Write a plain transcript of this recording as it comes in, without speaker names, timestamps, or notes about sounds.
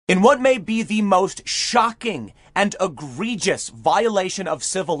In what may be the most shocking and egregious violation of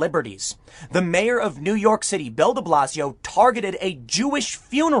civil liberties, the mayor of New York City, Bill de Blasio, targeted a Jewish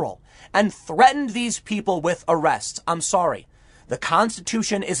funeral and threatened these people with arrests. I'm sorry. The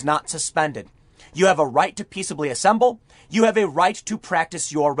Constitution is not suspended. You have a right to peaceably assemble. You have a right to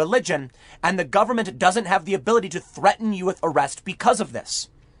practice your religion, and the government doesn't have the ability to threaten you with arrest because of this.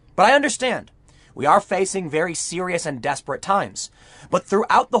 But I understand. We are facing very serious and desperate times. But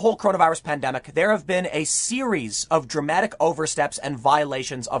throughout the whole coronavirus pandemic, there have been a series of dramatic oversteps and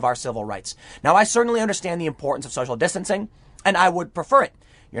violations of our civil rights. Now, I certainly understand the importance of social distancing, and I would prefer it.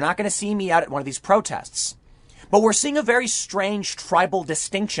 You're not going to see me out at one of these protests. But we're seeing a very strange tribal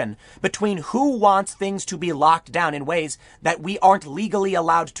distinction between who wants things to be locked down in ways that we aren't legally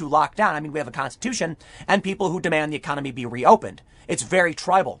allowed to lock down. I mean, we have a constitution, and people who demand the economy be reopened. It's very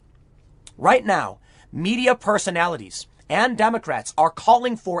tribal. Right now, media personalities and Democrats are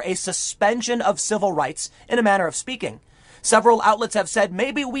calling for a suspension of civil rights in a manner of speaking. Several outlets have said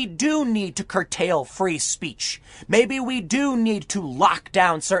maybe we do need to curtail free speech. Maybe we do need to lock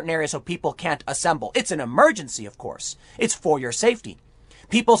down certain areas so people can't assemble. It's an emergency, of course. It's for your safety.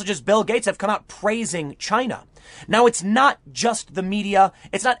 People such as Bill Gates have come out praising China. Now, it's not just the media.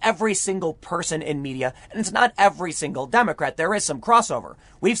 It's not every single person in media, and it's not every single Democrat. There is some crossover.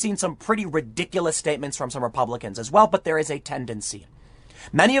 We've seen some pretty ridiculous statements from some Republicans as well, but there is a tendency.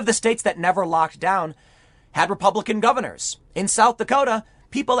 Many of the states that never locked down had Republican governors. In South Dakota,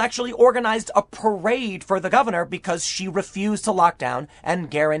 people actually organized a parade for the governor because she refused to lock down and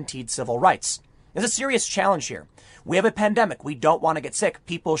guaranteed civil rights. There's a serious challenge here. We have a pandemic. We don't want to get sick.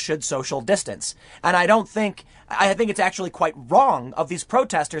 People should social distance. And I think it's actually quite wrong of these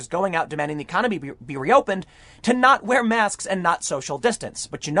protesters going out demanding the economy be reopened to not wear masks and not social distance.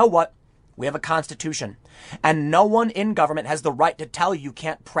 But you know what? We have a constitution, and no one in government has the right to tell you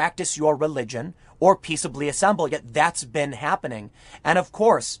can't practice your religion or peaceably assemble, yet that's been happening. And of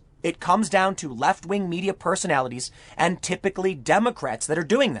course, it comes down to left-wing media personalities and typically Democrats that are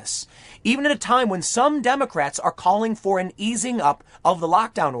doing this. Even at a time when some Democrats are calling for an easing up of the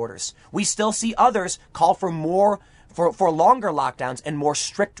lockdown orders, we still see others call for longer lockdowns and more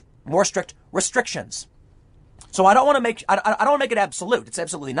strict restrictions. So I don't want to make it absolute. It's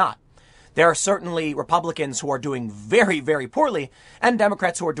absolutely not. There are certainly Republicans who are doing very, very poorly and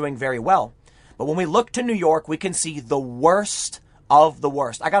Democrats who are doing very well. But when we look to New York, we can see the worst of the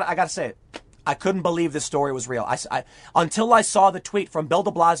worst. I gotta say it. I couldn't believe this story was real. Until I saw the tweet from Bill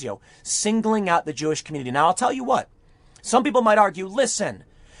de Blasio singling out the Jewish community. Now, I'll tell you what. Some people might argue, listen,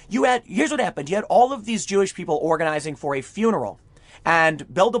 here's what happened. You had all of these Jewish people organizing for a funeral.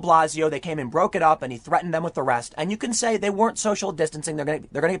 And Bill de Blasio, they came and broke it up and he threatened them with arrest. And you can say they weren't social distancing. They're going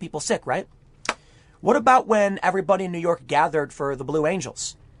to get people sick, right? What about when everybody in New York gathered for the Blue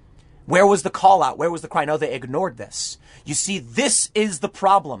Angels? Where was the call out? Where was the cry? No, they ignored this. You see, this is the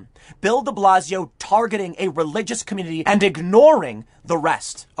problem. Bill de Blasio targeting a religious community and ignoring the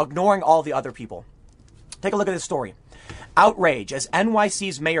rest, ignoring all the other people. Take a look at this story. Outrage as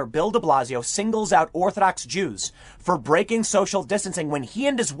NYC's Mayor Bill de Blasio singles out Orthodox Jews for breaking social distancing when he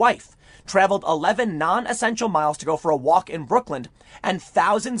and his wife traveled 11 non-essential miles to go for a walk in Brooklyn, and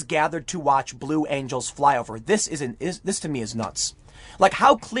thousands gathered to watch Blue Angels fly over. This to me is nuts. Like,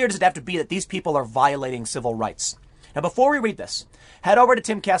 how clear does it have to be that these people are violating civil rights? Now, before we read this, head over to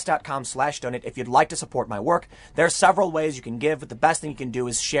timcast.com/donate if you'd like to support my work. There are several ways you can give, but the best thing you can do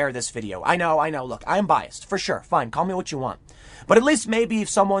is share this video. I know. Look, I'm biased, for sure. Fine, call me what you want. But at least maybe if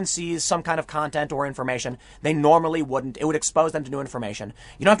someone sees some kind of content or information they normally wouldn't, it would expose them to new information.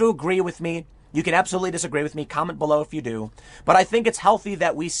 You don't have to agree with me. You can absolutely disagree with me. Comment below if you do. But I think it's healthy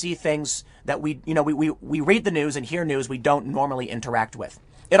that we see things that we read the news and hear news we don't normally interact with.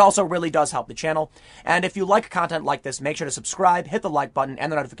 It also really does help the channel. And if you like content like this, make sure to subscribe, hit the like button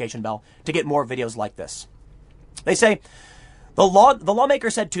and the notification bell to get more videos like this. They say the lawmaker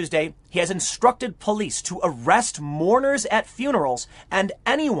said Tuesday he has instructed police to arrest mourners at funerals and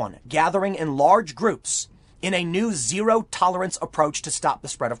anyone gathering in large groups in a new zero-tolerance approach to stop the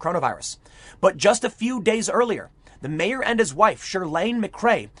spread of coronavirus. But just a few days earlier, the mayor and his wife, Shirlane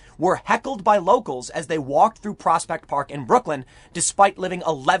McRae, were heckled by locals as they walked through Prospect Park in Brooklyn, despite living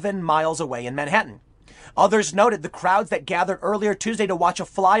 11 miles away in Manhattan. Others noted the crowds that gathered earlier Tuesday to watch a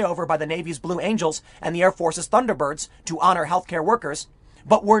flyover by the Navy's Blue Angels and the Air Force's Thunderbirds to honor healthcare workers,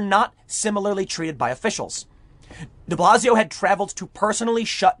 but were not similarly treated by officials. De Blasio had traveled to personally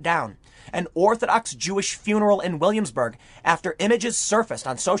shut down an Orthodox Jewish funeral in Williamsburg after images surfaced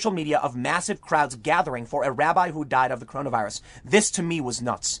on social media of massive crowds gathering for a rabbi who died of the coronavirus. This to me was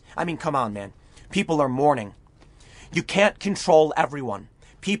nuts. I mean, come on, man. People are mourning. You can't control everyone.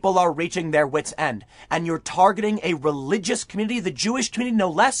 People are reaching their wits' end. And you're targeting a religious community, the Jewish community no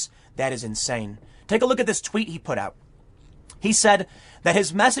less? That is insane. Take a look at this tweet he put out. He said that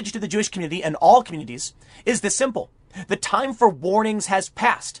his message to the Jewish community and all communities is this simple. The time for warnings has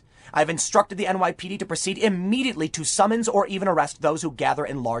passed. I've instructed the NYPD to proceed immediately to summons or even arrest those who gather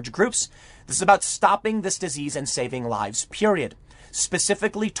in large groups. This is about stopping this disease and saving lives, period.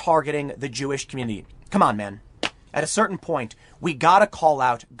 Specifically targeting the Jewish community. Come on, man. At a certain point, we gotta call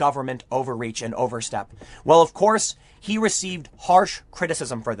out government overreach and overstep. Well, of course, he received harsh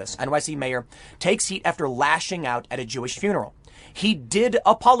criticism for this. NYC mayor takes heat after lashing out at a Jewish funeral. He did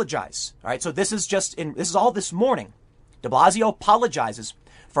apologize. All right, so this is all this morning. De Blasio apologizes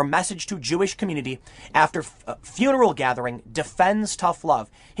for message to Jewish community after funeral gathering, defends tough love.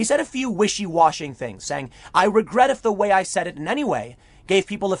 He said a few wishy-washy things, saying, I regret if the way I said it in any way gave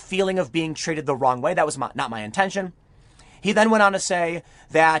people a feeling of being treated the wrong way. That was not my intention. He then went on to say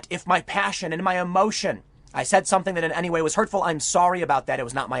that if my passion and my emotion, I said something that in any way was hurtful, I'm sorry about that. It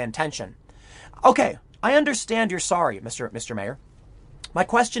was not my intention. Okay, I understand you're sorry, Mr. Mayor. My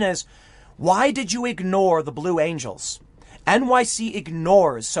question is, why did you ignore the Blue Angels? NYC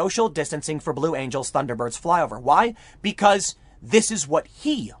ignores social distancing for Blue Angels Thunderbirds flyover. Why? Because this is what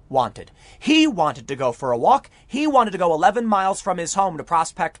he wanted. He wanted to go for a walk. He wanted to go 11 miles from his home to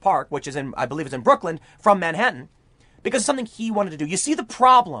Prospect Park, which is I believe it's in Brooklyn, from Manhattan, because it's something he wanted to do. You see the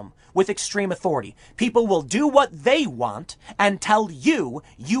problem with extreme authority. People will do what they want and tell you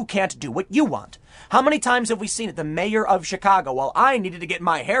can't do what you want. How many times have we seen it? The mayor of Chicago, well, I needed to get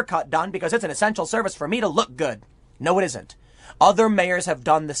my haircut done because it's an essential service for me to look good. No, it isn't. Other mayors have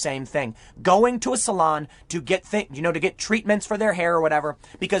done the same thing. Going to a salon to get to get treatments for their hair or whatever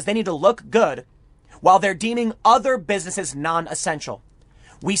because they need to look good while they're deeming other businesses non-essential.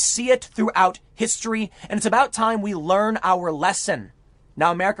 We see it throughout history, and it's about time we learn our lesson.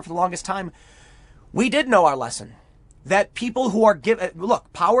 Now, America, for the longest time, we did know our lesson. That people who are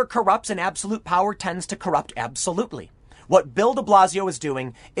look, power corrupts and absolute power tends to corrupt absolutely. What Bill de Blasio is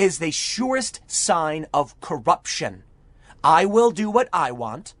doing is the surest sign of corruption. I will do what I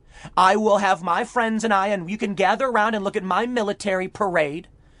want. I will have my friends and you can gather around and look at my military parade.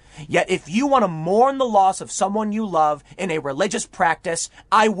 Yet if you want to mourn the loss of someone you love in a religious practice,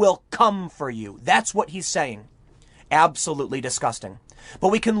 I will come for you. That's what he's saying. Absolutely disgusting. But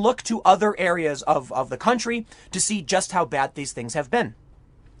we can look to other areas of the country to see just how bad these things have been.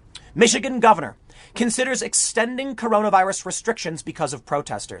 Michigan governor considers extending coronavirus restrictions because of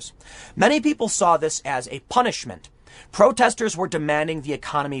protesters. Many people saw this as a punishment. Protesters were demanding the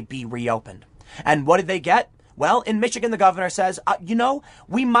economy be reopened. And what did they get? Well, in Michigan, the governor says,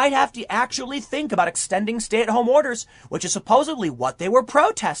 we might have to actually think about extending stay-at-home orders, which is supposedly what they were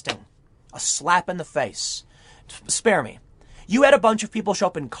protesting. A slap in the face. Spare me. You had a bunch of people show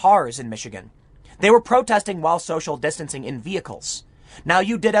up in cars in Michigan. They were protesting while social distancing in vehicles. Now,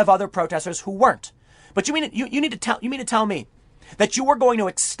 you did have other protesters who weren't. But you mean to tell me that you were going to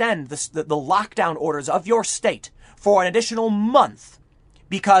extend the lockdown orders of your state for an additional month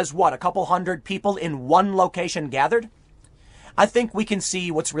because, a couple hundred people in one location gathered? I think we can see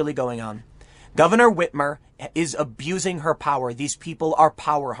what's really going on. Governor Whitmer is abusing her power. These people are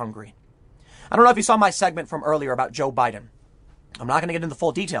power hungry. I don't know if you saw my segment from earlier about Joe Biden. I'm not going to get into the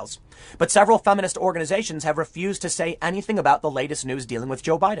full details, but several feminist organizations have refused to say anything about the latest news dealing with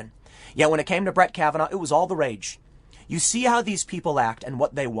Joe Biden. Yet when it came to Brett Kavanaugh, it was all the rage. You see how these people act and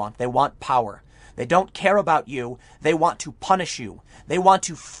what they want. They want power. They don't care about you. They want to punish you. They want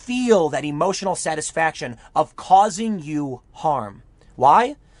to feel that emotional satisfaction of causing you harm.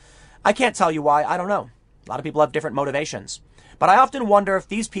 Why? I can't tell you why. I don't know. A lot of people have different motivations. But I often wonder if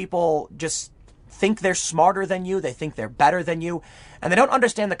these people just think they're smarter than you, they think they're better than you, and they don't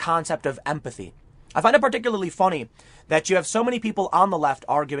understand the concept of empathy. I find it particularly funny that you have so many people on the left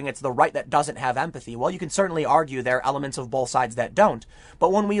arguing it's the right that doesn't have empathy. Well, you can certainly argue there are elements of both sides that don't.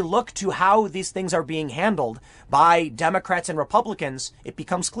 But when we look to how these things are being handled by Democrats and Republicans, it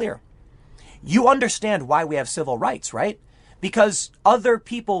becomes clear. You understand why we have civil rights, right? Because other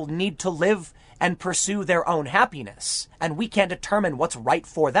people need to live and pursue their own happiness, and we can't determine what's right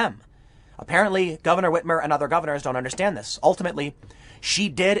for them. Apparently, Governor Whitmer and other governors don't understand this. Ultimately, she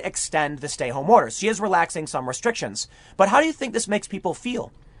did extend the stay-home orders. She is relaxing some restrictions. But how do you think this makes people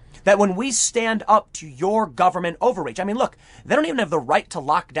feel? That when we stand up to your government overreach, I mean, look, they don't even have the right to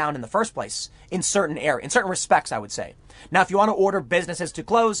lock down in the first place in certain respects, I would say. Now, if you want to order businesses to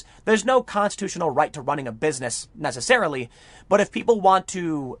close, there's no constitutional right to running a business necessarily. But if people want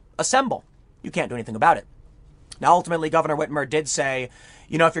to assemble, you can't do anything about it. Now, ultimately, Governor Whitmer did say,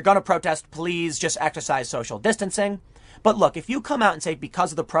 if you're going to protest, please just exercise social distancing. But look, if you come out and say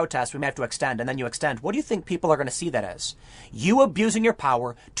because of the protest we may have to extend, and then you extend, what do you think people are going to see that as? You abusing your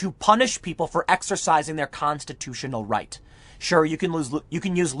power to punish people for exercising their constitutional right. Sure, you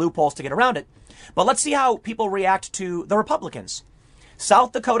can use loopholes to get around it, but let's see how people react to the Republicans.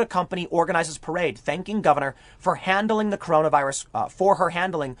 South Dakota company organizes parade thanking governor for handling the coronavirus, for her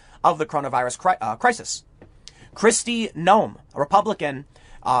handling of the coronavirus crisis. Kristi Noem, a Republican,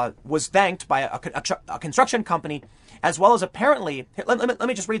 was thanked by a construction company, as well as apparently, let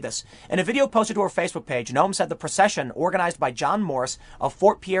me just read this. In a video posted to her Facebook page, Noem said the procession organized by John Morris of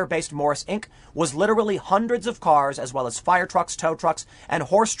Fort Pierre-based Morris Inc. was literally hundreds of cars, as well as fire trucks, tow trucks, and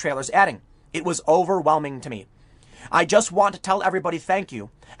horse trailers, adding, "It was overwhelming to me. I just want to tell everybody thank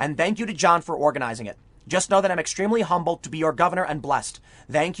you, and thank you to John for organizing it. Just know that I'm extremely humbled to be your governor and blessed.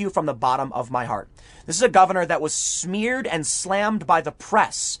 Thank you from the bottom of my heart." This is a governor that was smeared and slammed by the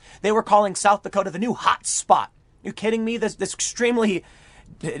press. They were calling South Dakota the new hot spot. You kidding me? This extremely,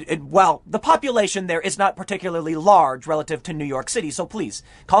 well, the population there is not particularly large relative to New York City. So please,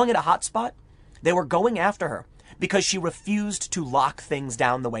 calling it a hot spot? They were going after her because she refused to lock things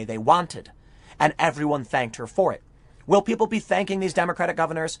down the way they wanted. And everyone thanked her for it. Will people be thanking these Democratic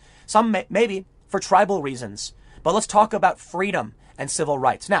governors? Some maybe for tribal reasons. But let's talk about freedom and civil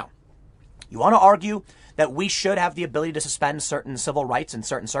rights. Now, you want to argue that we should have the ability to suspend certain civil rights in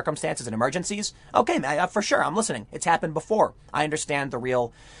certain circumstances and emergencies? Okay, for sure. I'm listening. It's happened before. I understand the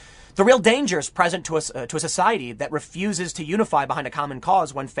real dangers present to a society that refuses to unify behind a common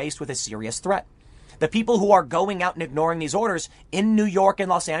cause when faced with a serious threat. The people who are going out and ignoring these orders in New York and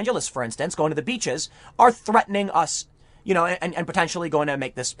Los Angeles, for instance, going to the beaches, are threatening us, and potentially going to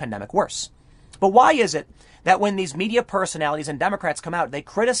make this pandemic worse. But why is it that when these media personalities and Democrats come out, they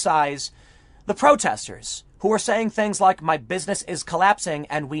criticize the protesters who are saying things like, "My business is collapsing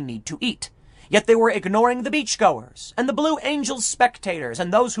and we need to eat"? Yet they were ignoring the beachgoers and the Blue Angels spectators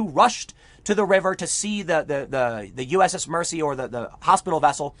and those who rushed to the river to see the USS Mercy or the hospital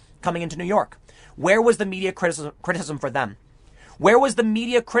vessel coming into New York. Where was the media criticism for them? Where was the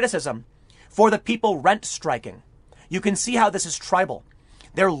media criticism for the people rent striking? You can see how this is tribal.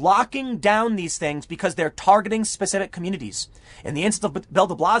 They're locking down these things because they're targeting specific communities. In the instance of Bill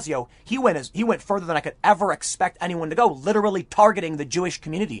de Blasio, he went further than I could ever expect anyone to go, literally targeting the Jewish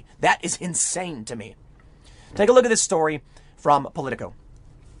community. That is insane to me. Take a look at this story from Politico.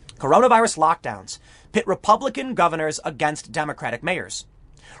 Coronavirus lockdowns pit Republican governors against Democratic mayors.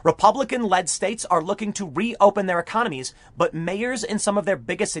 Republican-led states are looking to reopen their economies, but mayors in some of their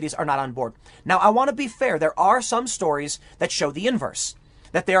biggest cities are not on board. Now, I want to be fair. There are some stories that show the inverse,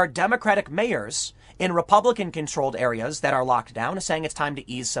 that there are Democratic mayors in Republican-controlled areas that are locked down, saying it's time to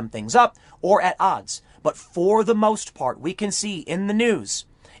ease some things up, or at odds. But for the most part, we can see in the news,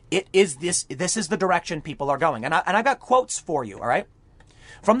 this is the direction people are going. And I've got quotes for you, all right?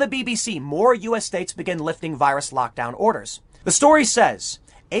 From the BBC, more U.S. states begin lifting virus lockdown orders. The story says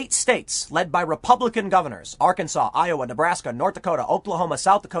 8 states led by Republican governors, Arkansas, Iowa, Nebraska, North Dakota, Oklahoma,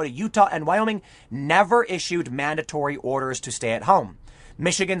 South Dakota, Utah, and Wyoming, never issued mandatory orders to stay at home.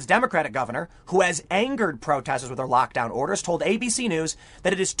 Michigan's Democratic governor, who has angered protesters with their lockdown orders, told ABC News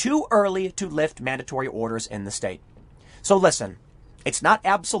that it is too early to lift mandatory orders in the state. So listen, it's not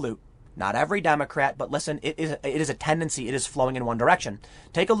absolute. Not every Democrat, but listen, it is a tendency. It is flowing in one direction.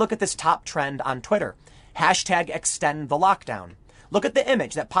 Take a look at this top trend on Twitter. #extend the lockdown. Look at the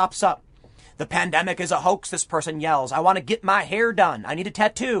image that pops up. "The pandemic is a hoax," this person yells. "I want to get my hair done. I need a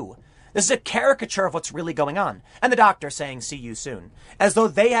tattoo." This is a caricature of what's really going on. And the doctor saying, "See you soon," as though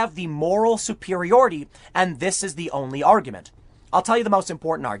they have the moral superiority and this is the only argument. I'll tell you the most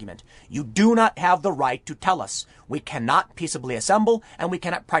important argument. You do not have the right to tell us we cannot peaceably assemble and we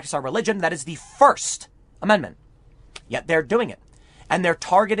cannot practice our religion. That is the First Amendment. Yet they're doing it. And they're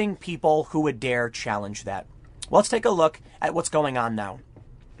targeting people who would dare challenge that. Well, let's take a look at what's going on now.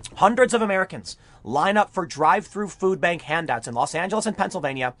 Hundreds of Americans line up for drive-through food bank handouts in Los Angeles and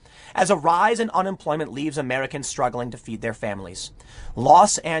Pennsylvania as a rise in unemployment leaves Americans struggling to feed their families.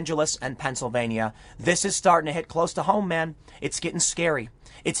 Los Angeles and Pennsylvania, this is starting to hit close to home, man. It's getting scary.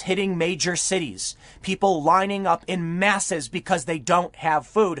 It's hitting major cities. People lining up in masses because they don't have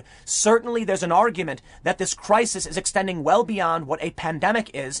food. Certainly there's an argument that this crisis is extending well beyond what a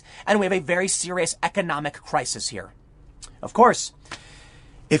pandemic is, and we have a very serious economic crisis here. Of course,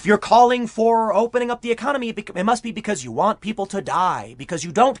 if you're calling for opening up the economy, it must be because you want people to die, because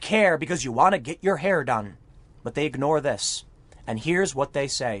you don't care, because you want to get your hair done. But they ignore this. And here's what they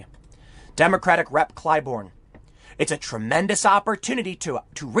say. Democratic Rep. Clyburn. "It's a tremendous opportunity to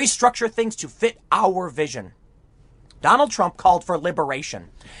restructure things to fit our vision." Donald Trump called for liberation.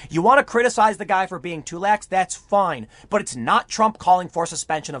 You want to criticize the guy for being too lax? That's fine. But it's not Trump calling for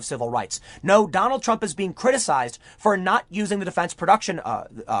suspension of civil rights. No, Donald Trump is being criticized for not using the Defense Production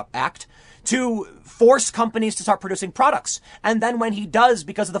Act to force companies to start producing products. And then when he does,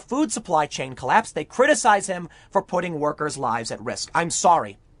 because of the food supply chain collapse, they criticize him for putting workers' lives at risk. I'm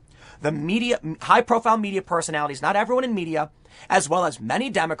sorry. The media, high-profile media personalities, not everyone in media, as well as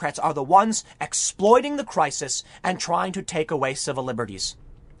many Democrats, are the ones exploiting the crisis and trying to take away civil liberties.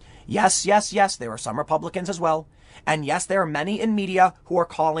 Yes, there are some Republicans as well. And yes, there are many in media who are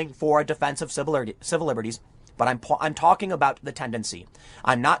calling for a defense of civil liberties. But I'm talking about the tendency.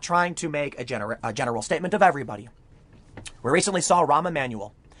 I'm not trying to make a general statement of everybody. We recently saw Rahm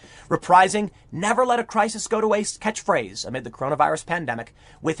Emanuel reprising "never let a crisis go to waste" catchphrase amid the coronavirus pandemic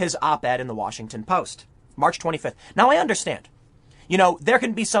with his op-ed in the Washington Post, March 25th. Now, I understand. There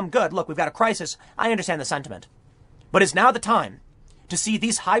can be some good. Look, we've got a crisis. I understand the sentiment. But is now the time to see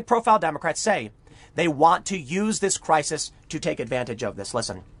these high-profile Democrats say they want to use this crisis to take advantage of this?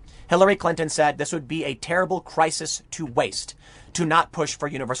 Listen, Hillary Clinton said this would be a terrible crisis to waste, to not push for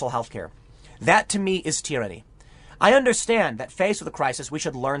universal health care. That, to me, is tyranny. I understand that faced with a crisis, we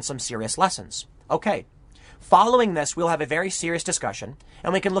should learn some serious lessons. Okay. Following this, we'll have a very serious discussion,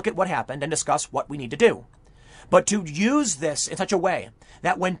 and we can look at what happened and discuss what we need to do. But to use this in such a way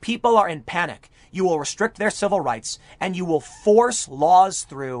that when people are in panic, you will restrict their civil rights and you will force laws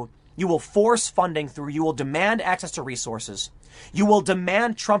through, you will force funding through, you will demand access to resources, you will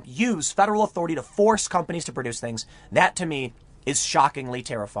demand Trump use federal authority to force companies to produce things. That, to me, is shockingly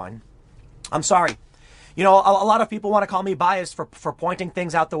terrifying. I'm sorry. A lot of people want to call me biased for pointing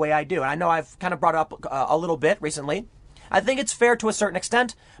things out the way I do. And I know I've kind of brought it up a little bit recently. I think it's fair to a certain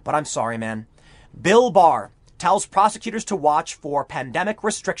extent, but I'm sorry, man. Bill Barr tells prosecutors to watch for pandemic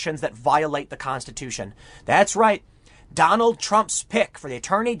restrictions that violate the Constitution. That's right. Donald Trump's pick for the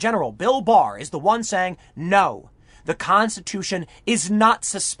Attorney General, Bill Barr, is the one saying, no, the Constitution is not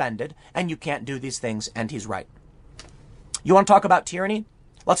suspended and you can't do these things. And he's right. You want to talk about tyranny?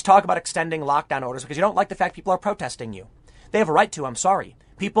 Let's talk about extending lockdown orders because you don't like the fact people are protesting you. They have a right to, I'm sorry.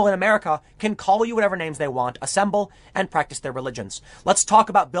 People in America can call you whatever names they want, assemble, and practice their religions. Let's talk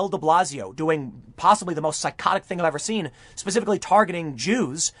about Bill de Blasio doing possibly the most psychotic thing I've ever seen, specifically targeting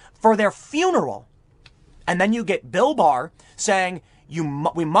Jews for their funeral. And then you get Bill Barr saying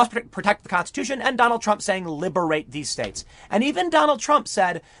we must protect the Constitution, and Donald Trump saying liberate these states. And even Donald Trump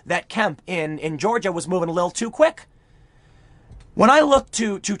said that Kemp in Georgia was moving a little too quick. When I look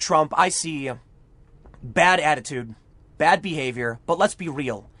to Trump, I see bad attitude, bad behavior, but let's be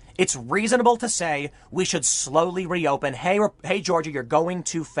real. It's reasonable to say we should slowly reopen. Hey, Georgia, you're going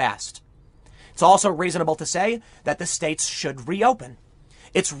too fast. It's also reasonable to say that the states should reopen.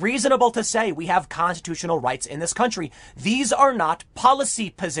 It's reasonable to say we have constitutional rights in this country. These are not policy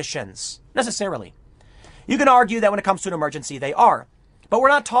positions, necessarily. You can argue that when it comes to an emergency, they are. But we're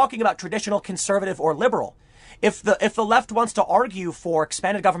not talking about traditional conservative or liberal. If the left wants to argue for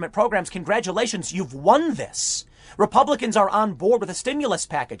expanded government programs, congratulations, you've won this. Republicans are on board with a stimulus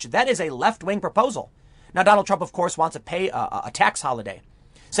package. That is a left-wing proposal. Now, Donald Trump, of course, wants to pay a tax holiday,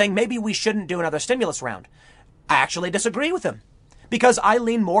 saying maybe we shouldn't do another stimulus round. I actually disagree with him because I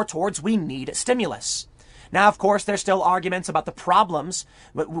lean more towards we need stimulus. Now, of course, there's still arguments about the problems.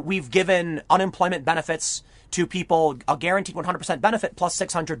 We've given unemployment benefits to people, a guaranteed 100% benefit plus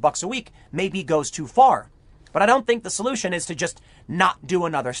 $600 a week maybe goes too far. But I don't think the solution is to just not do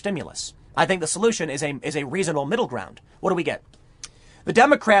another stimulus. I think the solution is a reasonable middle ground. What do we get? The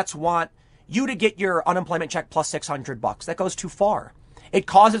Democrats want you to get your unemployment check plus $600. That goes too far. It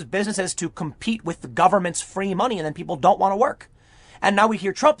causes businesses to compete with the government's free money, and then people don't want to work. And now we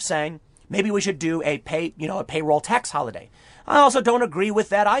hear Trump saying maybe we should do a payroll tax holiday. I also don't agree with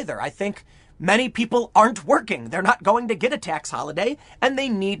that either. I think many people aren't working. They're not going to get a tax holiday, and they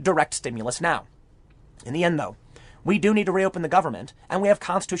need direct stimulus now. In the end, though, we do need to reopen the government, and we have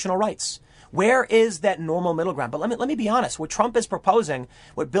constitutional rights. Where is that normal middle ground? But let me be honest. What Trump is proposing,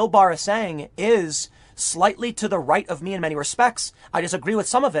 what Bill Barr is saying, is slightly to the right of me in many respects. I disagree with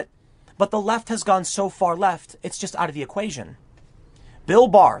some of it, but the left has gone so far left, it's just out of the equation. Bill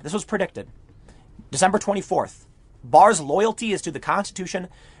Barr, this was predicted, December 24th. Barr's loyalty is to the Constitution,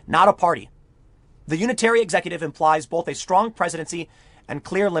 not a party. The unitary executive implies both a strong presidency and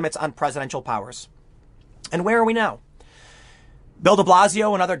clear limits on presidential powers. And where are we now? Bill de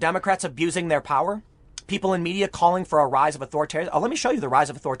Blasio and other Democrats abusing their power. People in media calling for a rise of authoritarianism. Oh, let me show you the rise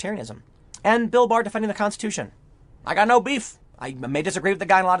of authoritarianism. And Bill Barr defending the Constitution. I got no beef. I may disagree with the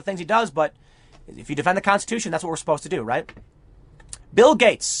guy in a lot of things he does, but if you defend the Constitution, that's what we're supposed to do, right? Bill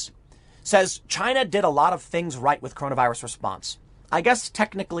Gates says China did a lot of things right with coronavirus response. I guess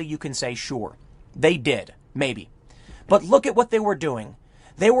technically you can say sure, they did, maybe. But look at what they were doing.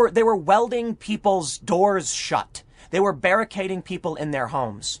 They were welding people's doors shut. They were barricading people in their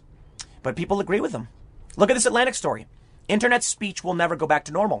homes. But people agree with them. Look at this Atlantic story. Internet speech will never go back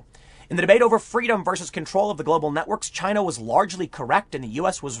to normal. In the debate over freedom versus control of the global networks, China was largely correct and the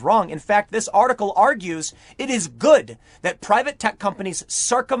U.S. was wrong. In fact, this article argues it is good that private tech companies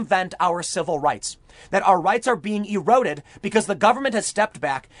circumvent our civil rights, that our rights are being eroded because the government has stepped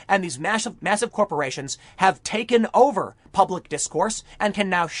back and these massive corporations have taken over public discourse and can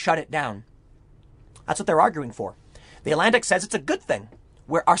now shut it down. That's what they're arguing for. The Atlantic says it's a good thing.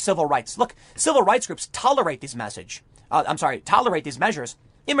 Where our civil rights. Look, civil rights groups tolerate these measures.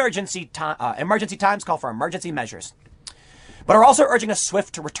 Emergency times call for emergency measures, but are also urging a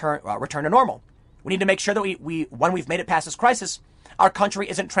swift return to normal. We need to make sure that when we've made it past this crisis, our country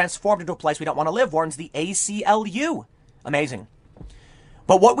isn't transformed into a place we don't want to live, warns the ACLU. Amazing.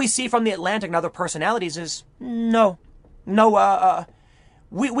 But what we see from the Atlantic and other personalities is we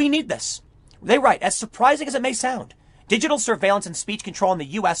need this. They write, as surprising as it may sound, digital surveillance and speech control in the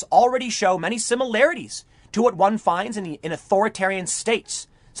U.S. already show many similarities to what one finds in authoritarian states,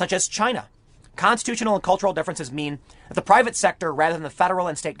 such as China. Constitutional and cultural differences mean that the private sector, rather than the federal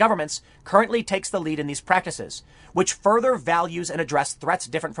and state governments, currently takes the lead in these practices, which further values and address threats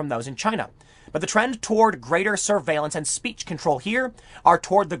different from those in China. But the trend toward greater surveillance and speech control here are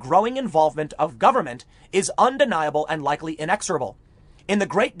toward the growing involvement of government is undeniable and likely inexorable. In the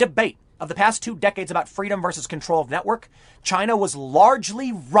great debate of the past 2 decades about freedom versus control of network, China was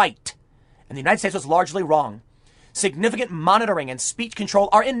largely right, and the United States was largely wrong. Significant monitoring and speech control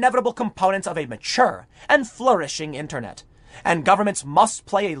are inevitable components of a mature and flourishing internet, and governments must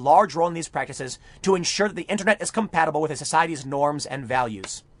play a large role in these practices to ensure that the internet is compatible with a society's norms and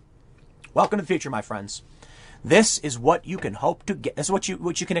values. Welcome to the future, my friends. This is what you can hope to get. This is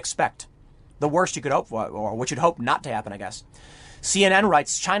what you can expect. The worst you could hope for, or what you'd hope not to happen, I guess. CNN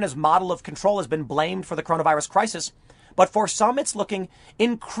writes, China's model of control has been blamed for the coronavirus crisis, but for some it's looking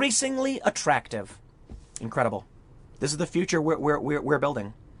increasingly attractive. Incredible. This is the future we're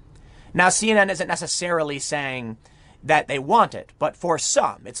building. Now, CNN isn't necessarily saying that they want it, but for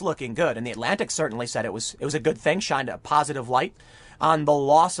some it's looking good. And the Atlantic certainly said it was a good thing, shined a positive light on the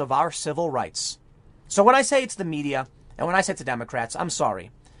loss of our civil rights. So when I say it's the media and when I say it's the Democrats, I'm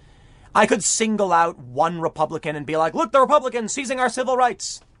sorry. I could single out one Republican and be like, look, the Republicans seizing our civil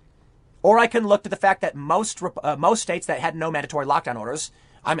rights. Or I can look to the fact that most states that had no mandatory lockdown orders,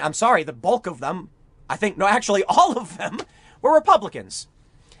 I'm sorry, the bulk of them, actually all of them were Republicans.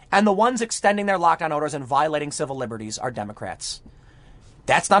 And the ones extending their lockdown orders and violating civil liberties are Democrats.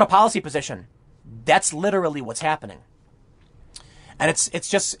 That's not a policy position. That's literally what's happening. And it's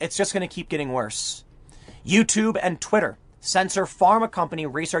just going to keep getting worse. YouTube and Twitter censor pharma company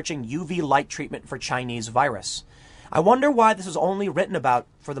researching UV light treatment for Chinese virus. I wonder why this is only written about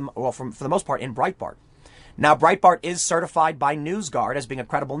for the most part in Breitbart. Now, Breitbart is certified by NewsGuard as being a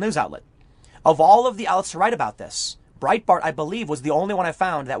credible news outlet. Of all of the outlets to write about this, Breitbart, I believe, was the only one I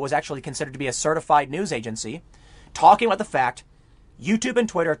found that was actually considered to be a certified news agency, talking about the fact YouTube and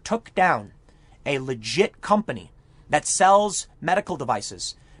Twitter took down a legit company that sells medical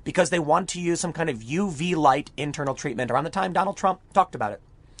devices because they want to use some kind of UV light internal treatment around the time Donald Trump talked about it.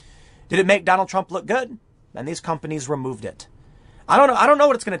 Did it make Donald Trump look good? And these companies removed it. I don't know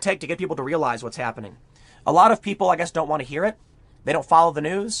what it's going to take to get people to realize what's happening. A lot of people, I guess, don't want to hear it. They don't follow the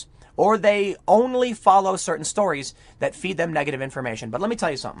news, or they only follow certain stories that feed them negative information. But let me tell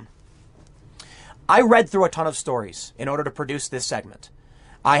you something. I read through a ton of stories in order to produce this segment.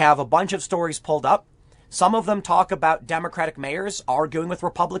 I have a bunch of stories pulled up. Some of them talk about Democratic mayors arguing with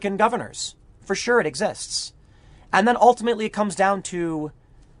Republican governors. For sure, it exists. And then ultimately it comes down to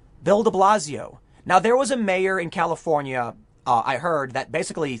Bill de Blasio. Now, there was a mayor in California, I heard, that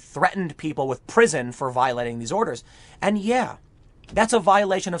basically threatened people with prison for violating these orders. And yeah, that's a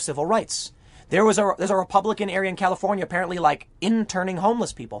violation of civil rights. There's a Republican area in California apparently like interning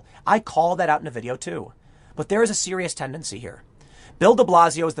homeless people. I call that out in a video too. But there is a serious tendency here. Bill de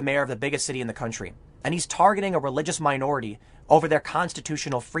Blasio is the mayor of the biggest city in the country, and he's targeting a religious minority over their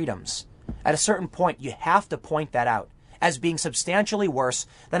constitutional freedoms. At a certain point, you have to point that out as being substantially worse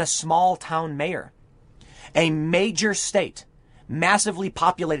than a small town mayor. A major state, massively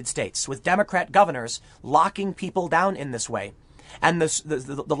populated states with Democrat governors locking people down in this way, and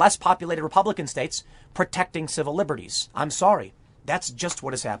the less populated Republican states protecting civil liberties. I'm sorry. That's just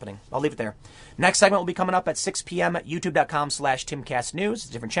what is happening. I'll leave it there. Next segment will be coming up at 6 p.m. at youtube.com/TimCastNews. It's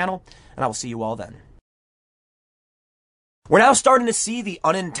a different channel, and I will see you all then. We're now starting to see the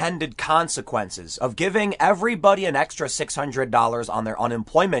unintended consequences of giving everybody an extra $600 on their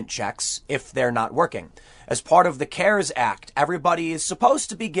unemployment checks if they're not working. As part of the CARES Act, everybody is supposed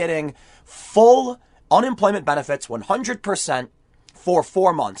to be getting full unemployment benefits 100% for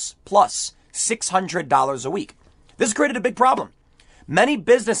 4 months plus $600 a week. This has created a big problem. Many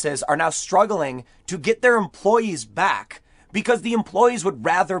businesses are now struggling to get their employees back because the employees would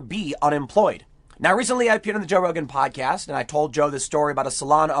rather be unemployed. Now, recently I appeared on the Joe Rogan podcast and I told Joe this story about a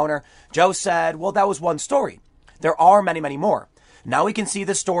salon owner. Joe said, well, that was one story. There are many, many more. Now we can see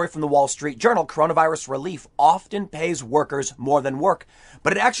this story from the Wall Street Journal. Coronavirus relief often pays workers more than work,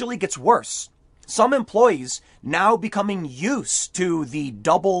 but it actually gets worse. Some employees now becoming used to the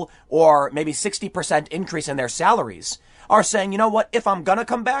double or maybe 60% increase in their salaries are saying, you know what, if I'm going to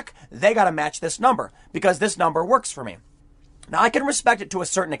come back, they got to match this number because this number works for me. Now, I can respect it to a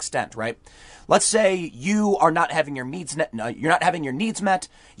certain extent, right? Let's say you are not having your needs met. You're not having your needs met.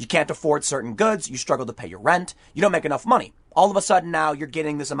 You can't afford certain goods. You struggle to pay your rent. You don't make enough money. All of a sudden now you're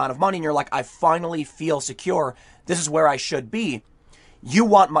getting this amount of money and you're like, I finally feel secure. This is where I should be. You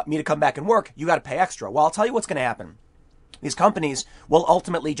want me to come back and work. You got to pay extra. Well, I'll tell you what's going to happen. These companies will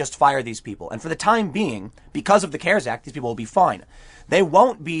ultimately just fire these people. And for the time being, because of the CARES Act, these people will be fine. They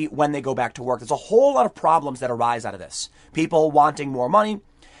won't be when they go back to work. There's a whole lot of problems that arise out of this. People wanting more money.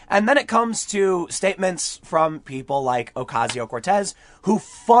 And then it comes to statements from people like Ocasio-Cortez, who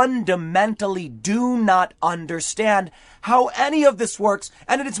fundamentally do not understand how any of this works.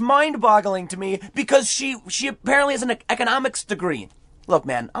 And it's mind-boggling to me because she apparently has an economics degree. Look,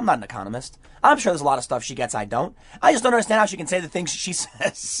 man, I'm not an economist. I'm sure there's a lot of stuff she gets I don't. I just don't understand how she can say the things she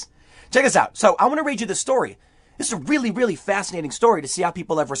says. Check this out. So I want to read you this story. This is a really, really fascinating story to see how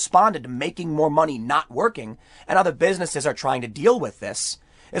people have responded to making more money not working and how the businesses are trying to deal with this.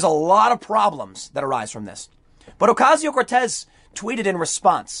 There's a lot of problems that arise from this. But Ocasio-Cortez tweeted in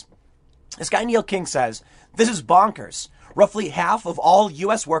response. This guy Neil King says, this is bonkers. Roughly half of all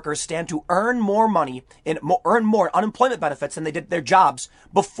U.S. workers stand to earn more money and earn more unemployment benefits than they did their jobs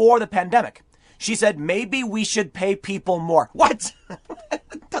before the pandemic. She said, maybe we should pay people more. What?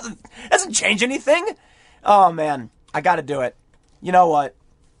 doesn't change anything. Oh, man, I got to do it. You know what?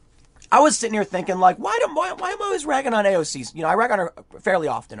 I was sitting here thinking, like, why am I always ragging on AOC? You know, I rag on her fairly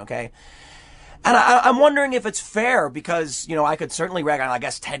often, okay? And I'm wondering if it's fair because, you know, I could certainly rag on, I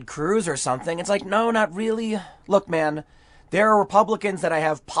guess, Ted Cruz or something. It's like, no, not really. Look, man, there are Republicans that I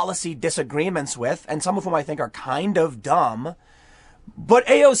have policy disagreements with, and some of whom I think are kind of dumb. But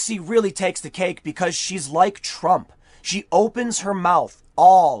AOC really takes the cake because she's like Trump. She opens her mouth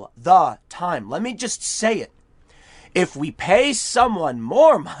all the time. Let me just say it. If we pay someone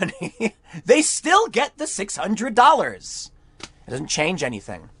more money, they still get the $600. It doesn't change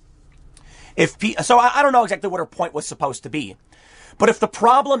anything. So I don't know exactly what her point was supposed to be. But if the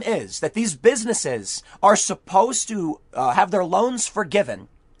problem is that these businesses are supposed to have their loans forgiven,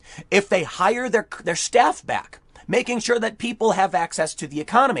 if they hire their staff back, making sure that people have access to the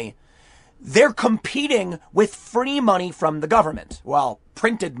economy, they're competing with free money from the government. Well,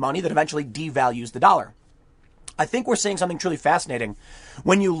 printed money that eventually devalues the dollar. I think we're seeing something truly fascinating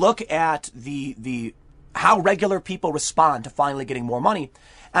when you look at the how regular people respond to finally getting more money.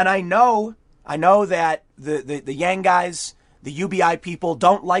 And I know that the Yang guys, the UBI people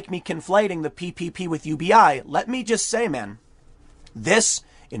don't like me conflating the PPP with UBI. Let me just say, man, this,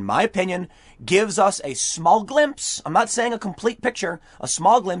 in my opinion, gives us a small glimpse. I'm not saying a complete picture, a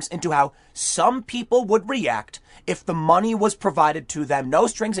small glimpse into how some people would react if the money was provided to them, no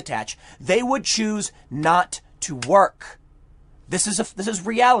strings attached. They would choose not to work. This is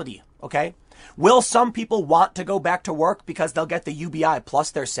reality, okay? Will some people want to go back to work because they'll get the UBI plus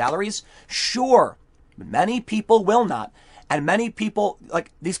their salaries? Sure. Many people will not. And many people,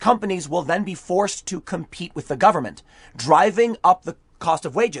 like these companies, will then be forced to compete with the government, driving up the cost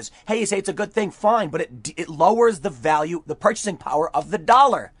of wages. Hey, you say it's a good thing, fine, but it lowers the value, the purchasing power of the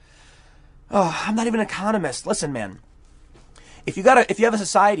dollar. Oh, I'm not even an economist. Listen, man, if you have a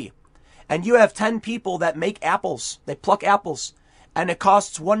society and you have 10 people that make apples, they pluck apples, and it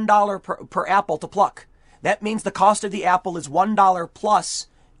costs $1 per apple to pluck. That means the cost of the apple is $1 plus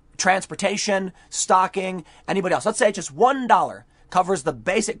transportation, stocking, anybody else. Let's say just $1 covers the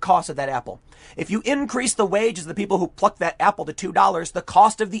basic cost of that apple. If you increase the wages of the people who pluck that apple to $2, the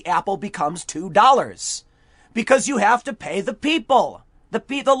cost of the apple becomes $2 because you have to pay the people,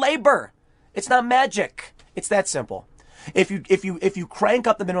 the labor. It's not magic. It's that simple. If you crank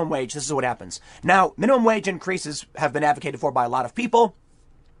up the minimum wage, this is what happens. Now, minimum wage increases have been advocated for by a lot of people,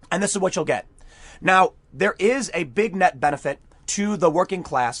 and this is what you'll get. Now, there is a big net benefit to the working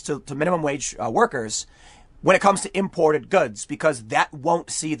class, to minimum wage workers, when it comes to imported goods, because that won't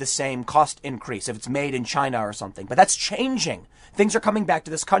see the same cost increase if it's made in China or something. But that's changing. Things are coming back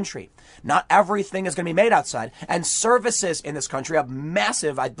to this country. Not everything is going to be made outside. And services in this country, a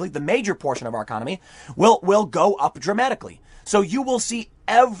massive, I believe the major portion of our economy, will go up dramatically. So you will see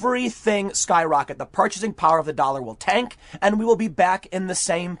everything skyrocket. The purchasing power of the dollar will tank, and we will be back in the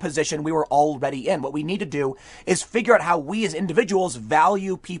same position we were already in. What we need to do is figure out how we as individuals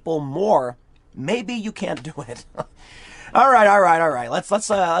value people more. Maybe you can't do it. All right.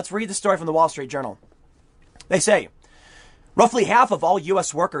 Let's read the story from the Wall Street Journal. They say, roughly half of all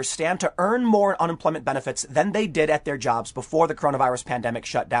U.S. workers stand to earn more unemployment benefits than they did at their jobs before the coronavirus pandemic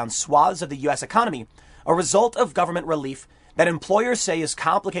shut down swaths of the U.S. economy, a result of government relief that employers say is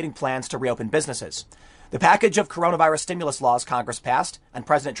complicating plans to reopen businesses. The package of coronavirus stimulus laws Congress passed and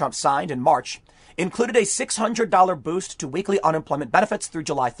President Trump signed in March included a $600 boost to weekly unemployment benefits through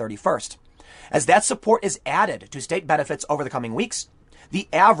July 31st. As that support is added to state benefits over the coming weeks, the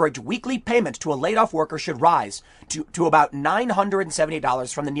average weekly payment to a laid-off worker should rise to about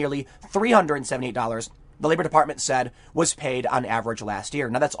 $978 from the nearly $378 the Labor Department said was paid on average last year.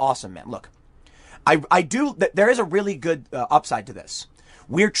 Now, that's awesome, man. Look, there is a really good upside to this.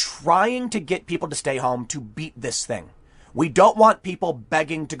 We're trying to get people to stay home to beat this thing. We don't want people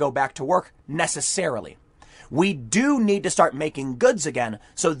begging to go back to work necessarily. We do need to start making goods again.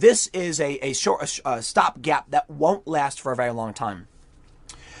 So this is a stopgap that won't last for a very long time.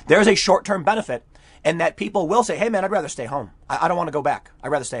 There's a short-term benefit in that people will say, hey, man, I'd rather stay home. I don't want to go back.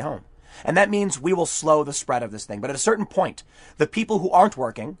 I'd rather stay home. And that means we will slow the spread of this thing. But at a certain point, the people who aren't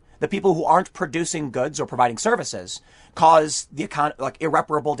working, the people who aren't producing goods or providing services, cause the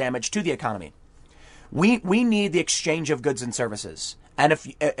irreparable damage to the economy. We need the exchange of goods and services. And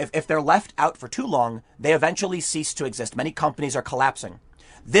if they're left out for too long, they eventually cease to exist. Many companies are collapsing.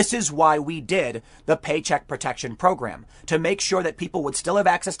 This is why we did the Paycheck Protection Program, to make sure that people would still have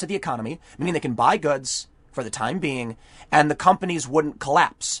access to the economy, meaning they can buy goods for the time being, and the companies wouldn't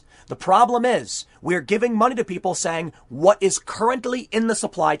collapse. The problem is we're giving money to people saying what is currently in the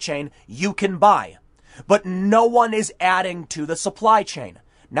supply chain you can buy, but no one is adding to the supply chain.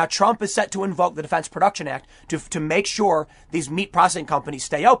 Now, Trump is set to invoke the Defense Production Act to make sure these meat processing companies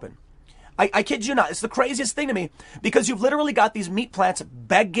stay open. I kid you not. It's the craziest thing to me, because you've literally got these meat plants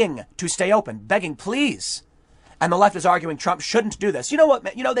begging to stay open, begging, please. And the left is arguing Trump shouldn't do this. You know what,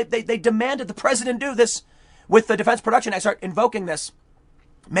 man? You know, they demanded the president do this with the Defense Production Act, start invoking this.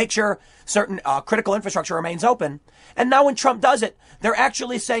 Make sure certain critical infrastructure remains open. And now when Trump does it, they're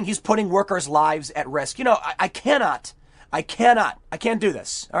actually saying he's putting workers' lives at risk. You know, I can't do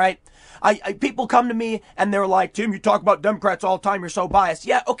this. All right. People come to me and they're like, Tim, you talk about Democrats all the time. You're so biased.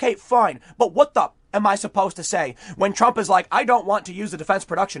 Yeah. Okay, fine. But what the am I supposed to say when Trump is like, I don't want to use the Defense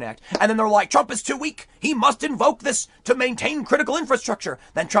Production Act? And then they're like, Trump is too weak. He must invoke this to maintain critical infrastructure.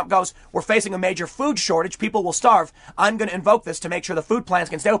 Then Trump goes, we're facing a major food shortage. People will starve. I'm going to invoke this to make sure the food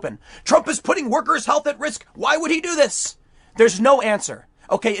plants can stay open. Trump is putting workers' health at risk. Why would he do this? There's no answer.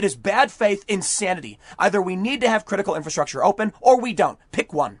 Okay, it is bad faith insanity. Either we need to have critical infrastructure open or we don't.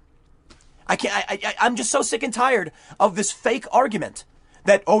 Pick one. I'm just so sick and tired of this fake argument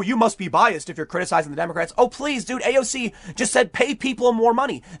that, oh, you must be biased if you're criticizing the Democrats. Oh, please, dude, AOC just said pay people more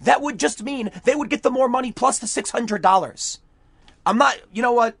money. That would just mean they would get the more money plus the $600. I'm not, you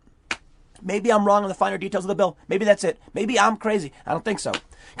know what? Maybe I'm wrong on the finer details of the bill. Maybe that's it. Maybe I'm crazy. I don't think so.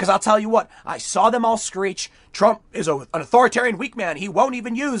 Because I'll tell you what, I saw them all screech, Trump is an authoritarian weak man. He won't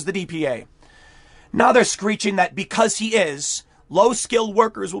even use the DPA. Now they're screeching that because he is, low-skilled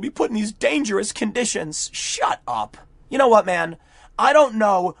workers will be put in these dangerous conditions. Shut up. You know what, man? I don't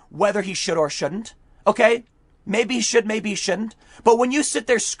know whether he should or shouldn't. Okay? Maybe he should, maybe he shouldn't. But when you sit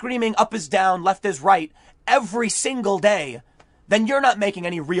there screaming up is down, left is right, every single day, then you're not making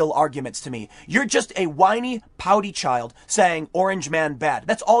any real arguments to me. You're just a whiny, pouty child saying Orange Man bad.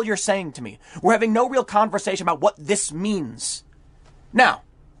 That's all you're saying to me. We're having no real conversation about what this means. Now,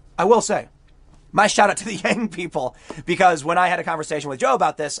 I will say, my shout out to the Yang people, because when I had a conversation with Joe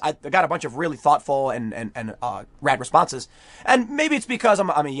about this, I got a bunch of really thoughtful and rad responses. And maybe it's because I'm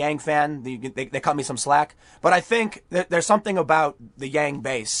a Yang fan. They cut me some slack. But I think that there's something about the Yang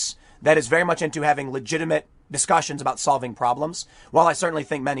base that is very much into having legitimate discussions about solving problems. While I certainly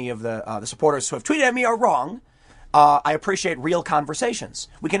think many of the supporters who have tweeted at me are wrong, I appreciate real conversations.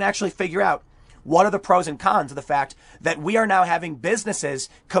 We can actually figure out what are the pros and cons of the fact that we are now having businesses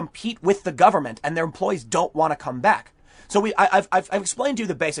compete with the government and their employees don't want to come back. So I've explained to you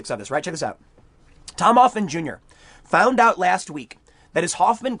the basics of this, right? Check this out. Tom Hoffman Jr. found out last week that his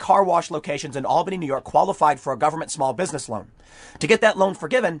Hoffman car wash locations in Albany, New York qualified for a government small business loan. To get that loan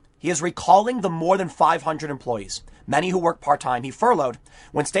forgiven, he is recalling the more than 500 employees, many who work part-time, he furloughed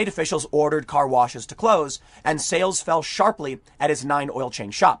when state officials ordered car washes to close and sales fell sharply at his 9 oil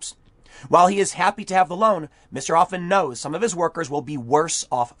change shops. While he is happy to have the loan, Mr. Hoffman knows some of his workers will be worse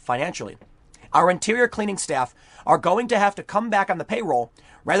off financially. Our interior cleaning staff are going to have to come back on the payroll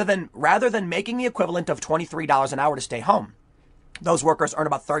rather than making the equivalent of $23 an hour to stay home. Those workers earn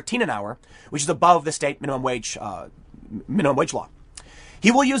about $13 an hour, which is above the state minimum wage law.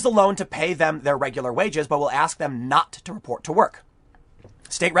 He will use the loan to pay them their regular wages, but will ask them not to report to work.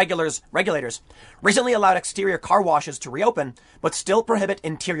 State regulators recently allowed exterior car washes to reopen, but still prohibit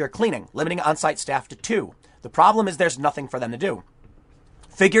interior cleaning, limiting on-site staff to 2. The problem is there's nothing for them to do.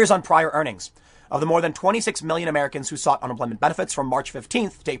 Figures on prior earnings of the more than 26 million Americans who sought unemployment benefits from March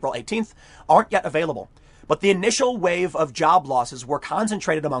 15th to April 18th aren't yet available. But the initial wave of job losses were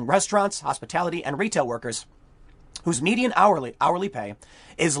concentrated among restaurants, hospitality, and retail workers whose median hourly pay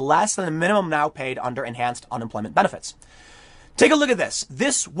is less than the minimum now paid under enhanced unemployment benefits. Take a look at this.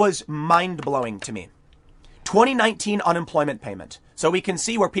 This was mind-blowing to me. 2019 unemployment payment. So we can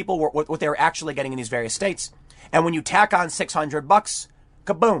see where people were, what they were actually getting in these various states. And when you tack on $600,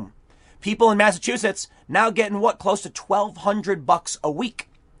 kaboom. People in Massachusetts now getting close to $1,200 a week.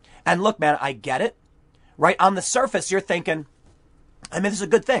 And look, man, I get it. Right on the surface, you're thinking, I mean, this is a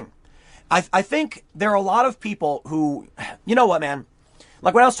good thing. I think there are a lot of people who, you know what, man?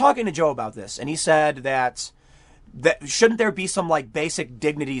 Like when I was talking to Joe about this, and he said that shouldn't there be some like basic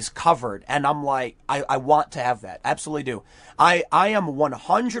dignities covered? And I'm like, I want to have that. Absolutely do. I am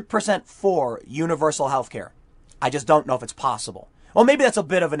 100% for universal health care. I just don't know if it's possible. Well, maybe that's a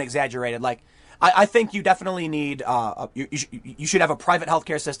bit of an exaggerated, like, I think you definitely need, you should have a private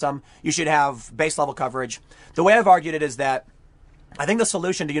healthcare system. You should have base level coverage. The way I've argued it is that I think the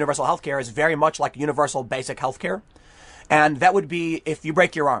solution to universal healthcare is very much like universal basic healthcare. And that would be if you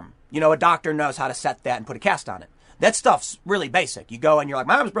break your arm, a doctor knows how to set that and put a cast on it. That stuff's really basic. You go and you're like,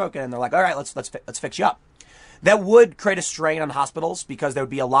 my arm's broken. And they're like, all right, let's fix you up. That would create a strain on hospitals because there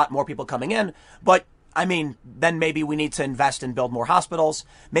would be a lot more people coming in. But I mean, then maybe we need to invest and build more hospitals.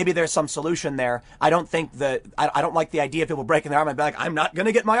 Maybe there's some solution there. I don't like the idea of people breaking their arm and be like, I'm not going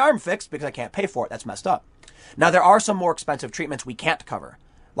to get my arm fixed because I can't pay for it. That's messed up. Now, there are some more expensive treatments we can't cover.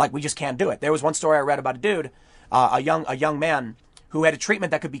 Like, we just can't do it. There was one story I read about a dude, a young man who had a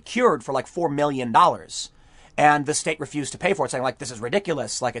treatment that could be cured for like $4 million. And the state refused to pay for it, saying like, this is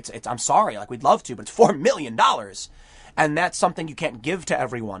ridiculous. Like, it's I'm sorry. Like, we'd love to, but it's $4 million. And that's something you can't give to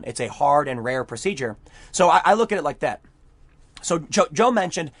everyone. It's a hard and rare procedure. So I look at it like that. So Joe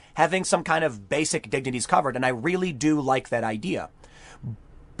mentioned having some kind of basic dignities covered, and I really do like that idea.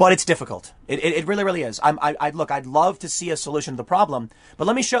 But it's difficult. It really, really is. I'd love to see a solution to the problem, but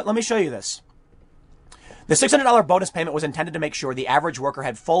let me show you this. The $600 bonus payment was intended to make sure the average worker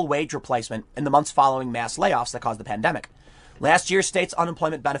had full wage replacement in the months following mass layoffs that caused the pandemic. Last year, states'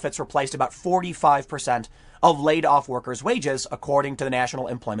 unemployment benefits replaced about 45% of laid-off workers' wages, according to the National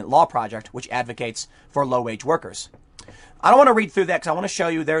Employment Law Project, which advocates for low-wage workers. I don't want to read through that because I want to show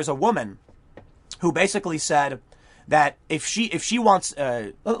you there's a woman who basically said that if she wants, let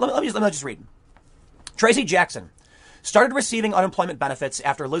me just read. Tracy Jackson started receiving unemployment benefits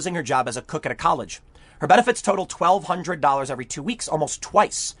after losing her job as a cook at a college. Her benefits total $1,200 every 2 weeks, almost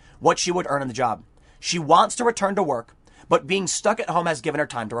twice what she would earn in the job. She wants to return to work, but being stuck at home has given her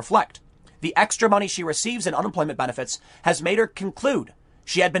time to reflect. The extra money she receives in unemployment benefits has made her conclude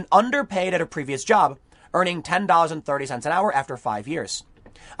she had been underpaid at her previous job, earning $10.30 an hour after 5 years.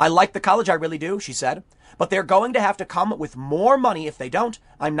 I like the college, I really do, she said, but they're going to have to come with more money. If they don't,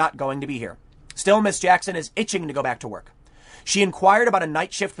 I'm not going to be here. Still, Miss Jackson is itching to go back to work. She inquired about a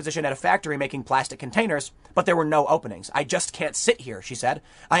night shift position at a factory making plastic containers, but there were no openings. I just can't sit here, she said.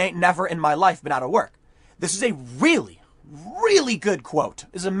 I ain't never in my life been out of work. This is a really, really good quote.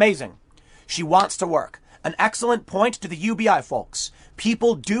 This is amazing. She wants to work. An excellent point to the UBI folks.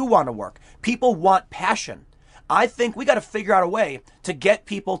 People do want to work. People want passion. I think we got to figure out a way to get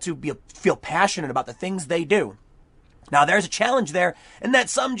people to feel passionate about the things they do. Now, there's a challenge there in that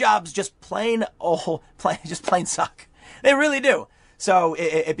some jobs just plain suck. They really do. So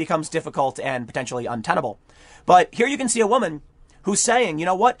it becomes difficult and potentially untenable. But here you can see a woman who's saying, you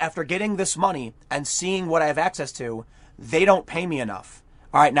know what? After getting this money and seeing what I have access to, they don't pay me enough.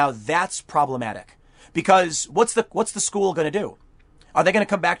 All right, now that's problematic. Because what's the school going to do? Are they going to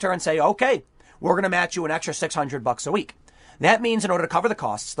come back to her and say, okay, we're going to match you an extra $600 a week? That means in order to cover the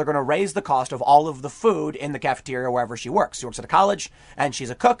costs, they're going to raise the cost of all of the food in the cafeteria wherever she works. She works at a college and she's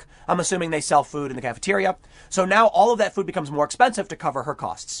a cook. I'm assuming they sell food in the cafeteria. So now all of that food becomes more expensive to cover her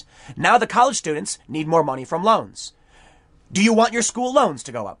costs. Now the college students need more money from loans. Do you want your school loans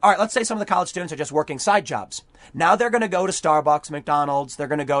to go up? All right, let's say some of the college students are just working side jobs. Now they're going to go to Starbucks, McDonald's. They're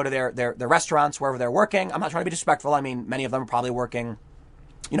going to go to their restaurants wherever they're working. I'm not trying to be disrespectful. I mean, many of them are probably working,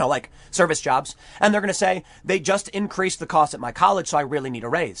 like service jobs. And they're going to say, they just increased the cost at my college, so I really need a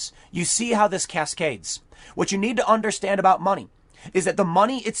raise. You see how this cascades. What you need to understand about money is that the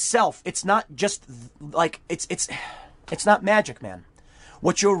money itself, it's not just like, it's not magic, man.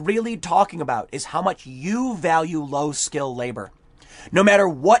 What you're really talking about is how much you value low skill labor. No matter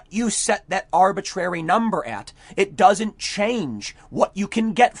what you set that arbitrary number at, it doesn't change what you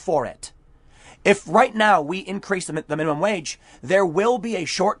can get for it. If right now we increase the minimum wage, there will be a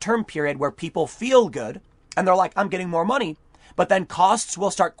short-term period where people feel good and they're like, I'm getting more money, but then costs will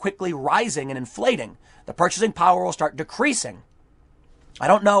start quickly rising and inflating. The purchasing power will start decreasing. I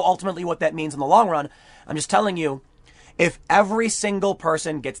don't know ultimately what that means in the long run. I'm just telling you, if every single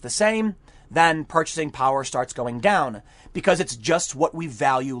person gets the same, then purchasing power starts going down because it's just what we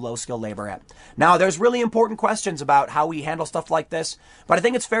value low-skill labor at. Now, there's really important questions about how we handle stuff like this, but I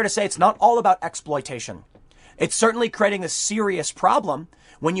think it's fair to say it's not all about exploitation. It's certainly creating a serious problem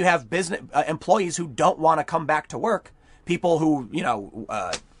when you have business employees who don't want to come back to work, people who,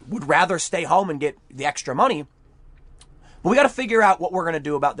 would rather stay home and get the extra money. But we got to figure out what we're going to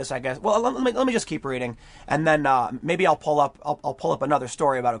do about this, I guess. Well, let me just keep reading, and then maybe I'll pull up another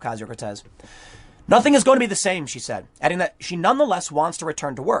story about Ocasio-Cortez. Nothing is going to be the same, she said, adding that she nonetheless wants to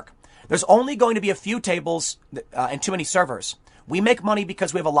return to work. There's only going to be a few tables and too many servers. We make money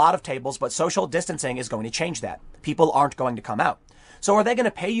because we have a lot of tables, but social distancing is going to change that. People aren't going to come out. So are they going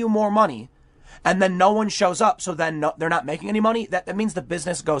to pay you more money, and then no one shows up, so then they're not making any money? That means the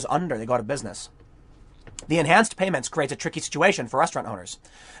business goes under. They go out of business. The enhanced payments creates a tricky situation for restaurant owners,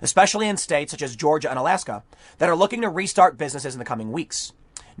 especially in states such as Georgia and Alaska that are looking to restart businesses in the coming weeks.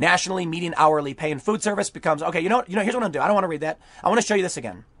 Nationally, median hourly pay in food service becomes, okay, here's what I'm going to do. I don't want to read that. I want to show you this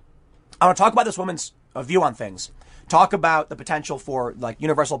again. I want to talk about this woman's view on things. Talk about the potential for like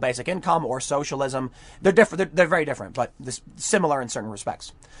universal basic income or socialism. They're different. They're very different, but similar in certain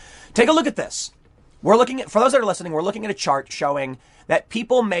respects. Take a look at this. We're looking at, for those that are listening, we're looking at a chart showing that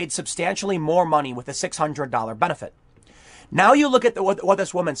people made substantially more money with a $600 benefit. Now you look at what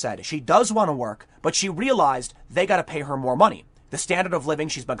this woman said. She does want to work, but she realized they got to pay her more money. The standard of living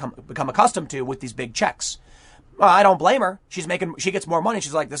she's become accustomed to with these big checks. Well, I don't blame her. She gets more money.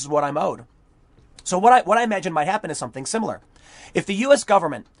 She's like, this is what I'm owed. So what I imagine might happen is something similar. If the U.S.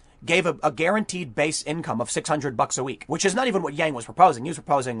 government gave a guaranteed base income of $600 a week, which is not even what Yang was proposing. He was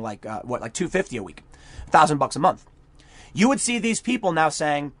proposing like $250 a week, $1,000 a month. You would see these people now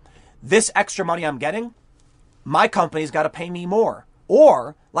saying, this extra money I'm getting, my company's got to pay me more.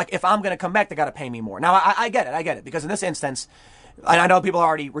 Or like if I'm going to come back, they got to pay me more. Now I get it. Because in this instance, I know people are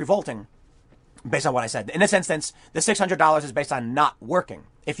already revolting based on what I said. In this instance, the $600 is based on not working.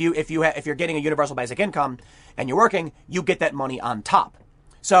 If you're getting a universal basic income and you're working, you get that money on top.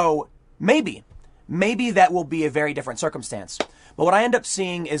 So maybe that will be a very different circumstance. But what I end up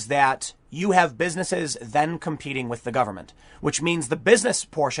seeing is that you have businesses then competing with the government, which means the business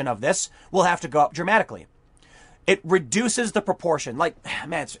portion of this will have to go up dramatically. It reduces the proportion. Like,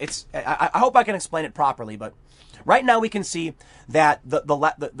 man, I hope I can explain it properly, but right now we can see that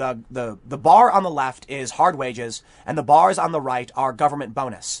the bar on the left is hard wages and the bars on the right are government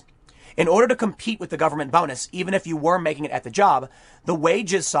bonus. In order to compete with the government bonus, even if you were making it at the job, the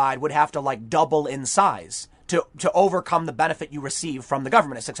wages side would have to like double in size to overcome the benefit you receive from the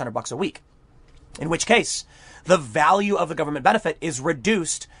government at $600 a week. In which case, the value of the government benefit is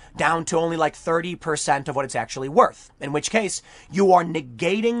reduced down to only like 30% of what it's actually worth. In which case, you are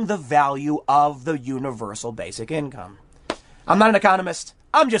negating the value of the universal basic income. I'm not an economist.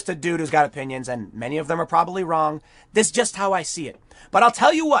 I'm just a dude who's got opinions, and many of them are probably wrong. This is just how I see it. But I'll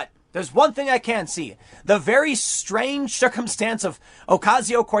tell you what. There's one thing I can see. The very strange circumstance of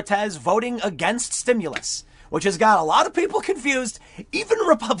Ocasio-Cortez voting against stimulus, which has got a lot of people confused, even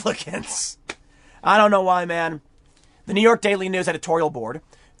Republicans. I don't know why, man. The New York Daily News editorial board,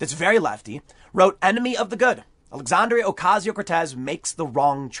 that's very lefty, wrote enemy of the good. Alexandria Ocasio-Cortez makes the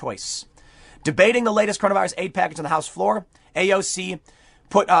wrong choice. Debating the latest coronavirus aid package on the House floor, AOC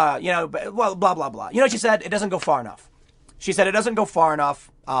put, blah, blah, blah. You know what she said? It doesn't go far enough. She said it doesn't go far enough.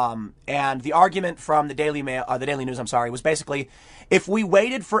 And the argument from the Daily News, was basically, if we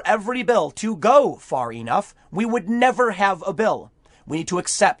waited for every bill to go far enough, we would never have a bill. We need to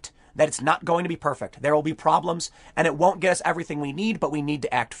accept that it's not going to be perfect. There will be problems, and it won't get us everything we need, but we need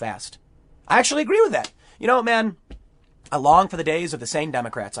to act fast. I actually agree with that. You know, man, I long for the days of the sane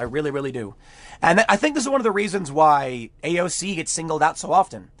Democrats. I really, really do. And I think this is one of the reasons why AOC gets singled out so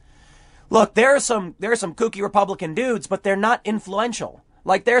often. Look, there are some kooky Republican dudes, but they're not influential.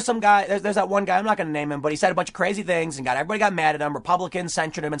 Like there's some guy, there's that one guy, I'm not going to name him, but he said a bunch of crazy things and everybody got mad at him. Republicans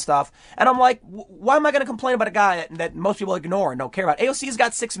censored him and stuff. And I'm like, why am I going to complain about a guy that most people ignore and don't care about? AOC's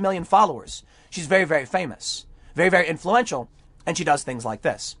got 6 million followers. She's very, very famous, very, very influential. And she does things like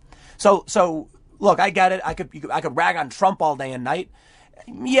this. So look, I get it. I could rag on Trump all day and night.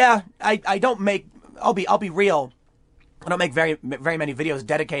 Yeah, I don't make, I'll be real. I don't make very many videos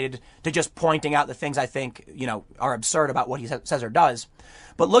dedicated to just pointing out the things I think, you know, are absurd about what he says or does.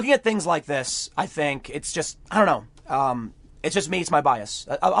 But looking at things like this, I think it's just, I don't know. It's just me. It's my bias.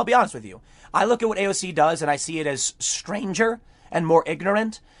 I'll be honest with you. I look at what AOC does and I see it as stranger and more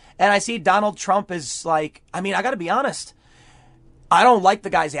ignorant. And I see Donald Trump as like, I mean, I got to be honest. I don't like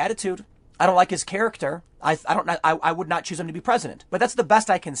the guy's attitude. I don't like his character. I would not choose him to be president, but that's the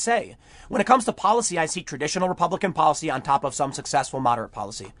best I can say. When it comes to policy, I see traditional Republican policy on top of some successful moderate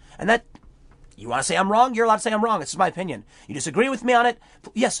policy. And that, you want to say I'm wrong? You're allowed to say I'm wrong. It's my opinion. You disagree with me on it?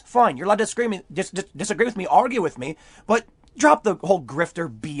 Yes, fine. You're allowed to disagree with me, argue with me, but drop the whole grifter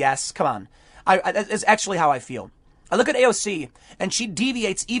BS. Come on. It's actually how I feel. I look at AOC, and she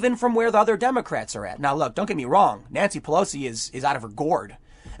deviates even from where the other Democrats are at. Now, look, don't get me wrong. Nancy Pelosi is out of her gourd,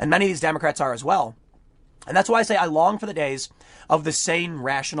 and many of these Democrats are as well. And that's why I say I long for the days of the sane,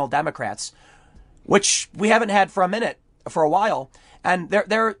 rational Democrats, which we haven't had for a while. And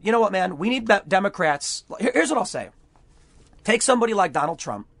they're, you know what, man, we need Democrats. Here's what I'll say. Take somebody like Donald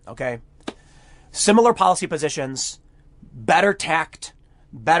Trump, okay? Similar policy positions, better tact,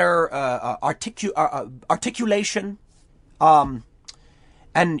 better articulation, and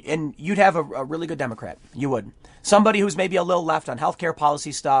you'd have a really good Democrat. You would. Somebody who's maybe a little left on healthcare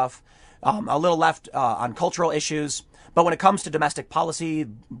policy stuff, a little left on cultural issues. But when it comes to domestic policy,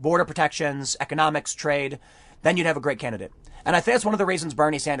 border protections, economics, trade, then you'd have a great candidate. And I think that's one of the reasons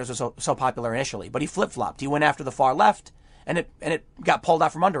Bernie Sanders was so popular initially. But he flip-flopped. He went after the far left, and it got pulled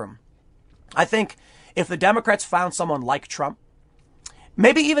out from under him. I think if the Democrats found someone like Trump,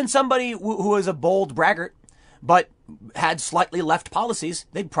 maybe even somebody who was a bold braggart, but had slightly left policies,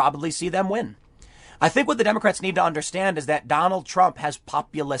 they'd probably see them win. I think what the Democrats need to understand is that Donald Trump has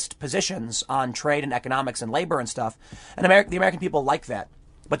populist positions on trade and economics and labor and stuff. And the American people like that.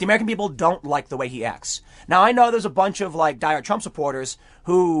 But the American people don't like the way he acts. Now, I know there's a bunch of like dire Trump supporters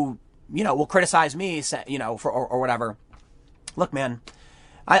who, you know, will criticize me, you know, or whatever. Look, man,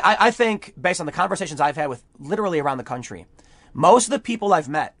 I think based on the conversations I've had with literally around the country, most of the people I've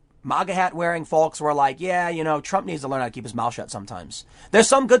met, MAGA hat wearing folks were like, yeah, you know, Trump needs to learn how to keep his mouth shut sometimes. There's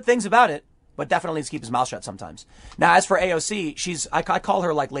some good things about it, but definitely needs to keep his mouth shut sometimes. Now, as for AOC, I call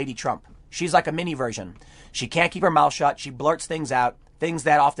her like Lady Trump. She's like a mini version. She can't keep her mouth shut. She blurts things out, things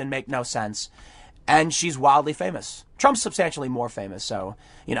that often make no sense. And she's wildly famous. Trump's substantially more famous, so,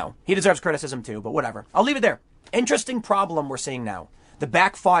 you know, he deserves criticism too, but whatever. I'll leave it there. Interesting problem we're seeing now. The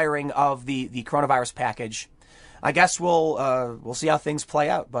backfiring of the coronavirus package. I guess we'll see how things play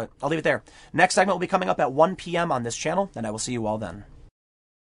out, but I'll leave it there. Next segment will be coming up at 1 p.m. on this channel, and I will see you all then.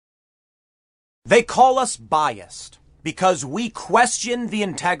 They call us biased because we question the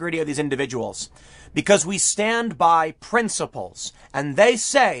integrity of these individuals, because we stand by principles. And they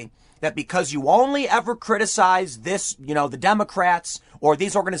say that because you only ever criticize this, you know, the Democrats or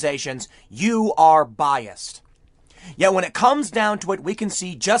these organizations, you are biased. Yet when it comes down to it, we can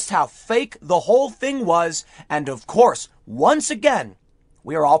see just how fake the whole thing was. And of course, once again,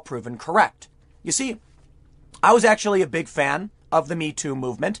 we are all proven correct. You see, I was actually a big fan of the Me Too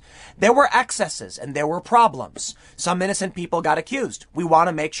movement. There were excesses and there were problems. Some innocent people got accused. We want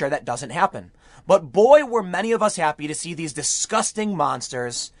to make sure that doesn't happen. But boy, were many of us happy to see these disgusting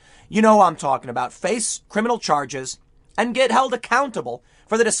monsters, you know who I'm talking about, face criminal charges and get held accountable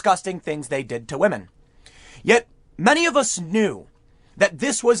for the disgusting things they did to women. Yet many of us knew that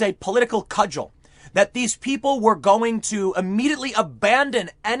this was a political cudgel, that these people were going to immediately abandon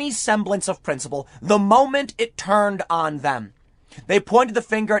any semblance of principle the moment it turned on them. They pointed the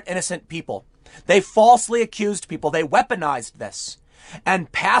finger at innocent people. They falsely accused people. They weaponized this.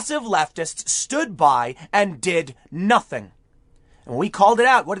 And passive leftists stood by and did nothing. And when we called it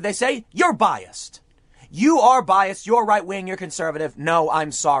out, what did they say? You're biased. You are biased. You're right wing. You're conservative. No,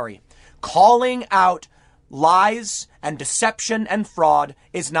 I'm sorry. Calling out lies and deception and fraud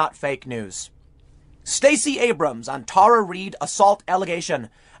is not fake news. Stacey Abrams on Tara Reade assault allegation.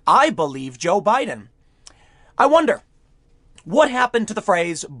 I believe Joe Biden. I wonder, What happened to the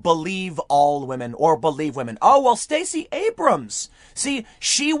phrase, believe all women or believe women? Oh, well, Stacey Abrams. See,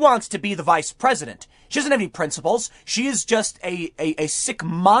 she wants to be the vice president. She doesn't have any principles. She is just a sick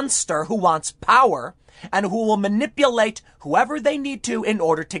monster who wants power and who will manipulate whoever they need to in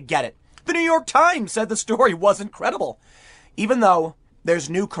order to get it. The New York Times said the story wasn't credible, even though there's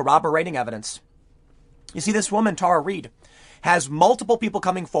new corroborating evidence. You see, this woman, Tara Reade, has multiple people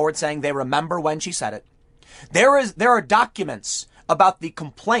coming forward saying they remember when she said it. There are documents about the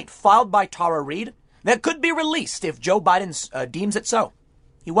complaint filed by Tara Reade that could be released if Joe Biden deems it so.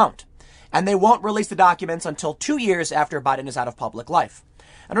 He won't. And they won't release the documents until 2 years after Biden is out of public life.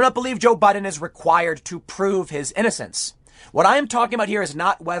 I do not believe Joe Biden is required to prove his innocence. What I am talking about here is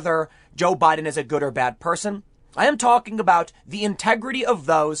not whether Joe Biden is a good or bad person. I am talking about the integrity of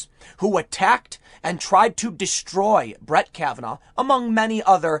those who attacked and tried to destroy Brett Kavanaugh, among many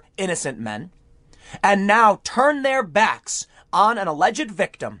other innocent men, and now turn their backs on an alleged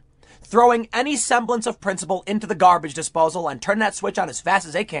victim, throwing any semblance of principle into the garbage disposal and turn that switch on as fast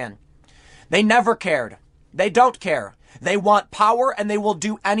as they can. They never cared. They don't care. They want power and they will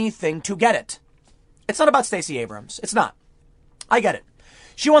do anything to get it. It's not about Stacey Abrams. It's not. I get it.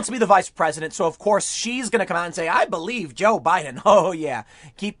 She wants to be the vice president, so of course she's going to come out and say, I believe Joe Biden. Oh yeah,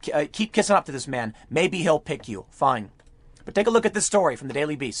 keep kissing up to this man. Maybe he'll pick you. Fine. But take a look at this story from the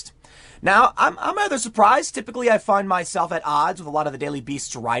Daily Beast. Now, I'm rather surprised. Typically, I find myself at odds with a lot of the Daily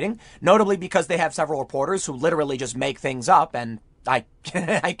Beast's writing, notably because they have several reporters who literally just make things up, and I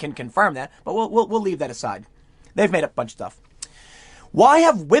I can confirm that, but we'll leave that aside. They've made up a bunch of stuff. Why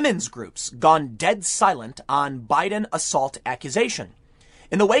have women's groups gone dead silent on Biden assault accusation?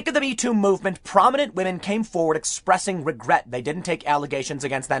 In the wake of the Me Too movement, prominent women came forward expressing regret they didn't take allegations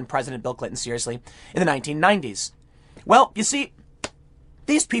against then President Bill Clinton seriously in the 1990s. Well, you see,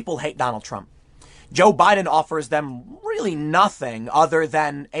 these people hate Donald Trump. Joe Biden offers them really nothing other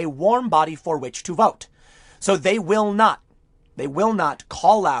than a warm body for which to vote. So they will not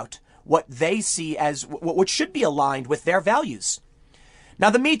call out what they see as what should be aligned with their values. Now,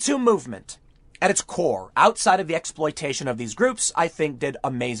 the Me Too movement, at its core, outside of the exploitation of these groups, I think did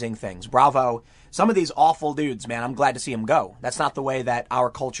amazing things. Bravo. Some of these awful dudes, man, I'm glad to see them go. That's not the way that our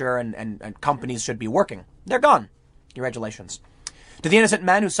culture and companies should be working. They're gone. Congratulations. To the innocent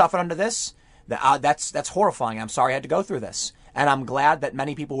men who suffered under this, that's horrifying. I'm sorry I had to go through this. And I'm glad that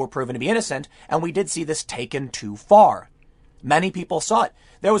many people were proven to be innocent, and we did see this taken too far. Many people saw it.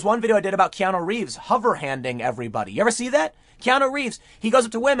 There was one video I did about Keanu Reeves hover-handing everybody. You ever see that? Keanu Reeves, he goes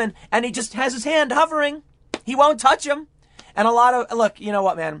up to women, and he just has his hand hovering. He won't touch them. And look, you know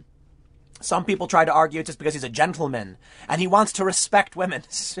what, man? Some people try to argue it's just because he's a gentleman, and he wants to respect women.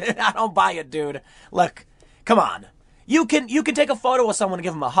 I don't buy it, dude. Look, come on. You can take a photo with someone and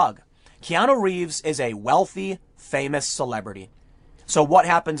give them a hug. Keanu Reeves is a wealthy, famous celebrity. So what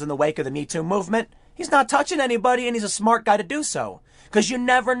happens in the wake of the Me Too movement? He's not touching anybody, and he's a smart guy to do so. Because you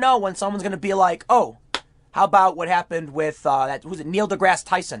never know when someone's going to be like, oh, how about what happened with, Neil deGrasse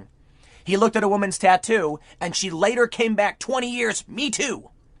Tyson? He looked at a woman's tattoo, and she later came back 20 years, Me Too.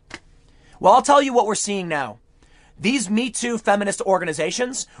 Well, I'll tell you what we're seeing now. These Me Too feminist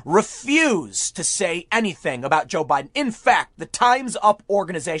organizations refuse to say anything about Joe Biden. In fact, the Time's Up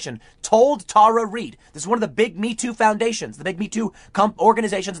organization told Tara Reade, this is one of the big Me Too foundations, the big Me Too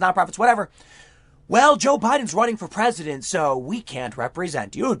organizations, nonprofits, whatever. Well, Joe Biden's running for president, so we can't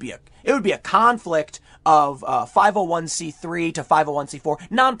represent you. It would be a conflict of 501c3 to 501c4,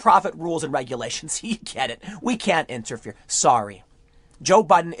 nonprofit rules and regulations. You get it. We can't interfere. Sorry. Joe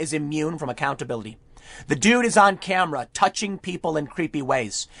Biden is immune from accountability. The dude is on camera touching people in creepy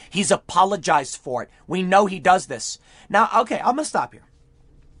ways. He's apologized for it. We know he does this. Now, okay, I'm going to stop here.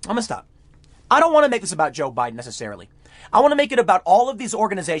 I don't want to make this about Joe Biden necessarily. I want to make it about all of these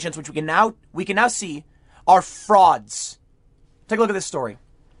organizations, which we can now see are frauds. Take a look at this story.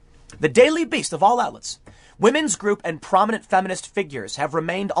 The Daily Beast, of all outlets, women's group and prominent feminist figures have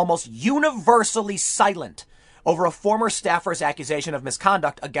remained almost universally silent over a former staffer's accusation of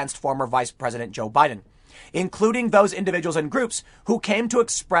misconduct against former Vice President Joe Biden, including those individuals and groups who came to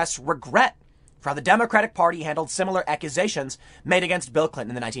express regret for how the Democratic Party handled similar accusations made against Bill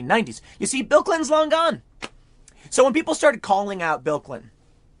Clinton in the 1990s. You see, Bill Clinton's long gone. So when people started calling out Bill Clinton,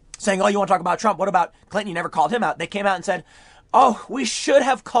 saying, oh, you want to talk about Trump? What about Clinton? You never called him out. They came out and said, oh, we should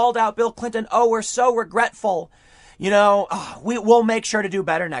have called out Bill Clinton. Oh, we're so regretful. We'll make sure to do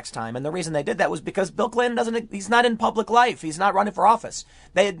better next time. And the reason they did that was because Bill Clinton he's not in public life. He's not running for office.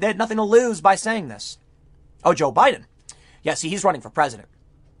 They had nothing to lose by saying this. Oh, Joe Biden. Yeah, see, he's running for president.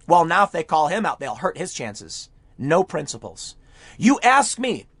 Well, now if they call him out, they'll hurt his chances. No principles. You ask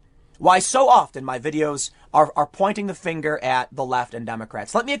me why so often my videos are pointing the finger at the left and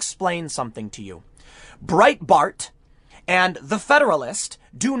Democrats. Let me explain something to you. Breitbart and The Federalist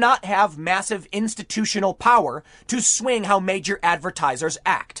do not have massive institutional power to swing how major advertisers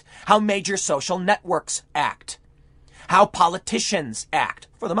act, how major social networks act, how politicians act,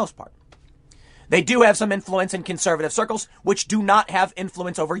 for the most part. They do have some influence in conservative circles, which do not have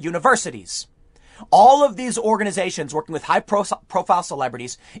influence over universities. All of these organizations working with high-profile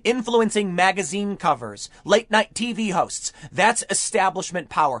celebrities, influencing magazine covers, late-night TV hosts, that's establishment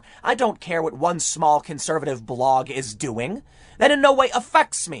power. I don't care what one small conservative blog is doing. That in no way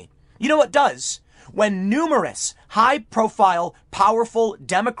affects me. You know what does? When numerous, high-profile, powerful,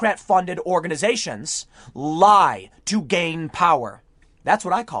 Democrat-funded organizations lie to gain power. That's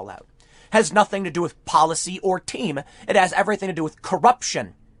what I call out. Has nothing to do with policy or team. It has everything to do with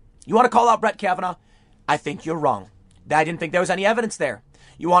corruption. You want to call out Brett Kavanaugh? I think you're wrong. I didn't think there was any evidence there.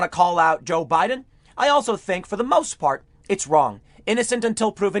 You want to call out Joe Biden? I also think, for the most part, it's wrong. Innocent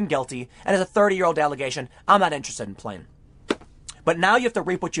until proven guilty, and as a 30-year-old allegation, I'm not interested in playing. But now you have to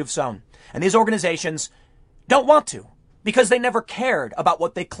reap what you've sown. And these organizations don't want to, because they never cared about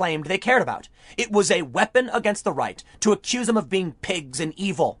what they claimed they cared about. It was a weapon against the right to accuse them of being pigs and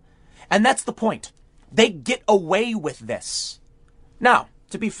evil. And that's the point. They get away with this. Now,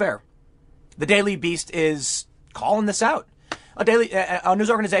 to be fair, the Daily Beast is calling this out. A news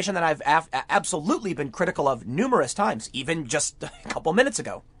organization that I've absolutely been critical of numerous times, even just a couple minutes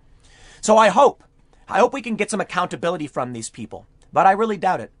ago. So I hope we can get some accountability from these people. But I really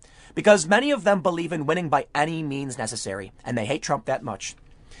doubt it, because many of them believe in winning by any means necessary, and they hate Trump that much.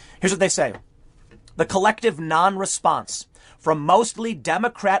 Here's what they say. The collective non-response from mostly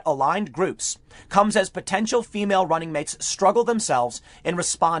Democrat-aligned groups comes as potential female running mates struggle themselves in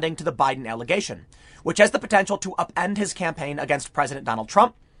responding to the Biden allegation, which has the potential to upend his campaign against President Donald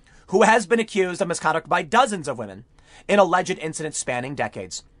Trump, who has been accused of misconduct by dozens of women in alleged incidents spanning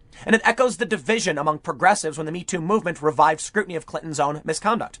decades. And it echoes the division among progressives when the Me Too movement revived scrutiny of Clinton's own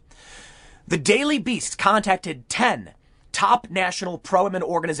misconduct. The Daily Beast contacted 10 top national pro-women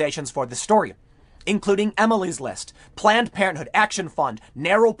organizations for this story, including Emily's List, Planned Parenthood, Action Fund,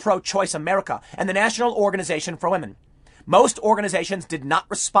 Narrow Pro-Choice America, and the National Organization for Women. Most organizations did not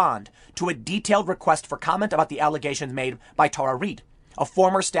respond to a detailed request for comment about the allegations made by Tara Reid, a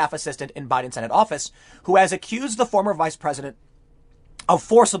former staff assistant in Biden's Senate office, who has accused the former vice president of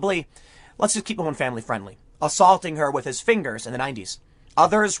forcibly, let's just keep it one family friendly, assaulting her with his fingers in the 90s.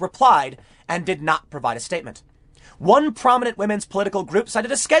 Others replied and did not provide a statement. One prominent women's political group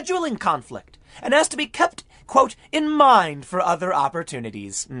cited a scheduling conflict and asked to be kept, quote, in mind for other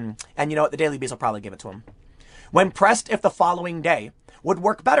opportunities. And you know what? The Daily Beast will probably give it to him. When pressed if the following day would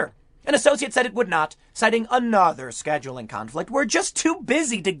work better, an associate said it would not, citing another scheduling conflict. We're just too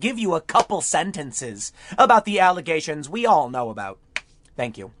busy to give you a couple sentences about the allegations we all know about.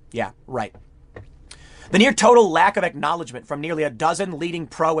 Thank you. Yeah, right. The near total lack of acknowledgement from nearly a dozen leading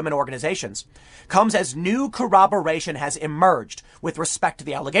pro-women organizations comes as new corroboration has emerged with respect to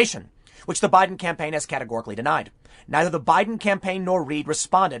the allegation, which the Biden campaign has categorically denied. Neither the Biden campaign nor Reid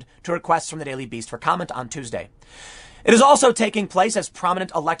responded to requests from the Daily Beast for comment on Tuesday. It is also taking place as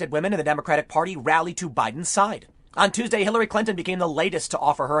prominent elected women in the Democratic Party rally to Biden's side. On Tuesday, Hillary Clinton became the latest to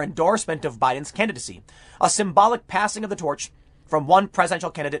offer her endorsement of Biden's candidacy, a symbolic passing of the torch from one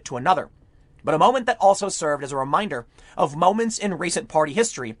presidential candidate to another, but a moment that also served as a reminder of moments in recent party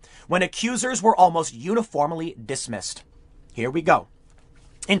history when accusers were almost uniformly dismissed. Here we go.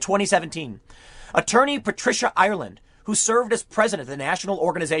 In 2017, attorney Patricia Ireland, who served as president of the National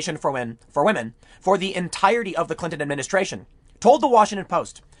Organization for Women for the entirety of the Clinton administration, told the Washington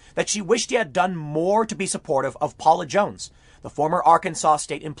Post that she wished he had done more to be supportive of Paula Jones, the former Arkansas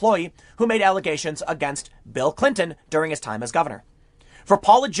state employee who made allegations against Bill Clinton during his time as governor. For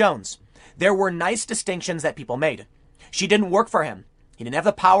Paula Jones, there were nice distinctions that people made. She didn't work for him. He didn't have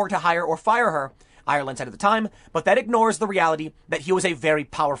the power to hire or fire her, Ireland said at the time, but that ignores the reality that he was a very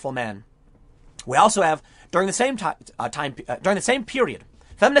powerful man. We also have, during the same period,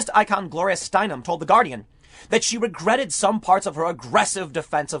 feminist icon Gloria Steinem told The Guardian that she regretted some parts of her aggressive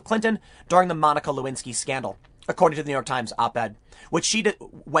defense of Clinton during the Monica Lewinsky scandal, according to the New York Times op-ed, which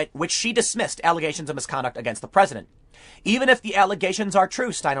she dismissed allegations of misconduct against the president. Even if the allegations are true,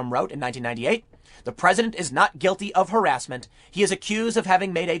 Steinem wrote in 1998, the president is not guilty of harassment. He is accused of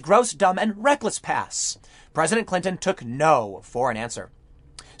having made a gross, dumb, and reckless pass. President Clinton took no for an answer.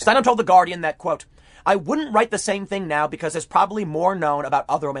 Steinem told The Guardian that, quote, I wouldn't write the same thing now because there's probably more known about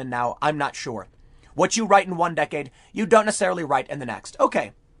other women now. I'm not sure. What you write in one decade, you don't necessarily write in the next.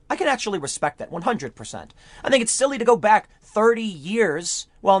 Okay, I can actually respect that 100%. I think it's silly to go back 30 years,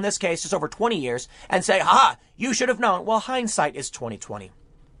 well, in this case, just over 20 years, and say, you should have known. Well, hindsight is 2020.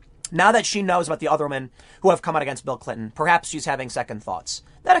 Now that she knows about the other women who have come out against Bill Clinton, perhaps she's having second thoughts.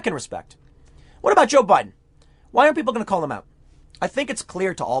 That I can respect. What about Joe Biden? Why aren't people going to call him out? I think it's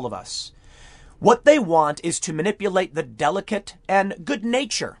clear to all of us. What they want is to manipulate the delicate and good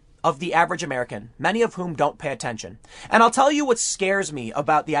nature of the average American, many of whom don't pay attention. And I'll tell you what scares me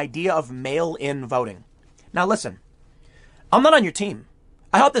about the idea of mail-in voting. Now listen, I'm not on your team.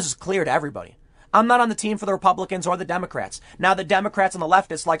 I hope this is clear to everybody. I'm not on the team for the Republicans or the Democrats. Now, the Democrats and the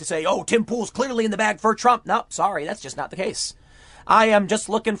leftists like to say, Tim Pool's clearly in the bag for Trump. No, sorry, that's just not the case. I am just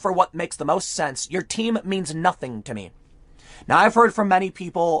looking for what makes the most sense. Your team means nothing to me. Now, I've heard from many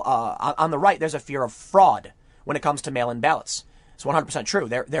people on the right, there's a fear of fraud when it comes to mail-in ballots. It's 100% true.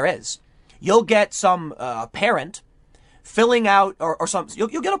 There is. You'll get some parent filling out, or some, you'll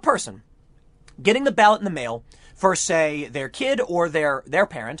get a person getting the ballot in the mail for, say, their kid or their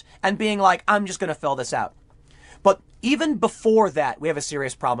parent, and being like, I'm just going to fill this out. But even before that, we have a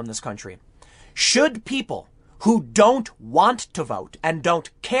serious problem in this country. Should people who don't want to vote and don't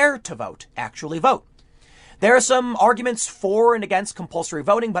care to vote actually vote? There are some arguments for and against compulsory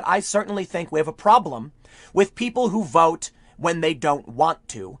voting, but I certainly think we have a problem with people who vote when they don't want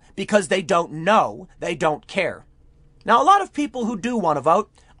to, because they don't know, they don't care. Now, a lot of people who do want to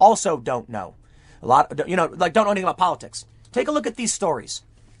vote also don't know. A lot, don't know anything about politics. Take a look at these stories.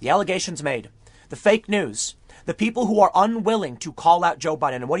 The allegations made, the fake news, the people who are unwilling to call out Joe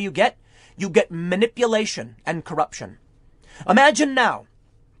Biden. And what do you get? You get manipulation and corruption. Imagine now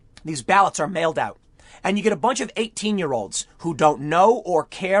these ballots are mailed out and you get a bunch of 18-year-olds who don't know or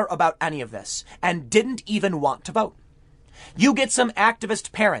care about any of this and didn't even want to vote. You get some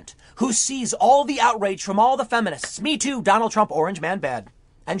activist parent who sees all the outrage from all the feminists. Me too, Donald Trump, orange man bad.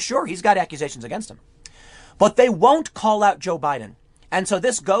 And sure, he's got accusations against him. But they won't call out Joe Biden. And so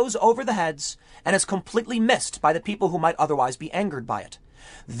this goes over the heads and is completely missed by the people who might otherwise be angered by it.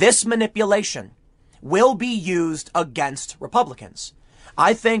 This manipulation will be used against Republicans.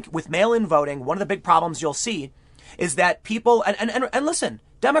 I think with mail-in voting, one of the big problems you'll see is that people, and listen,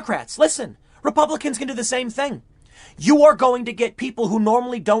 Democrats, listen, Republicans can do the same thing. You are going to get people who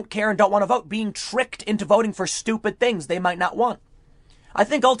normally don't care and don't want to vote being tricked into voting for stupid things they might not want. I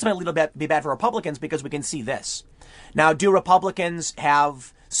think ultimately it'll be bad for Republicans because we can see this. Now, do Republicans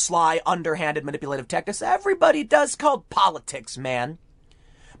have sly, underhanded, manipulative tactics? Everybody does, called politics, man.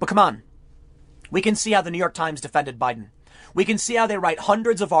 But come on. We can see how the New York Times defended Biden. We can see how they write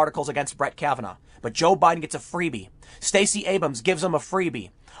hundreds of articles against Brett Kavanaugh. But Joe Biden gets a freebie. Stacey Abrams gives him a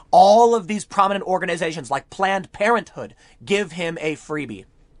freebie. All of these prominent organizations like Planned Parenthood give him a freebie.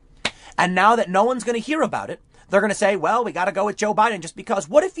 And now that no one's going to hear about it, they're going to say, well, we got to go with Joe Biden just because.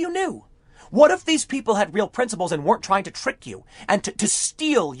 What if you knew? What if these people had real principles and weren't trying to trick you and to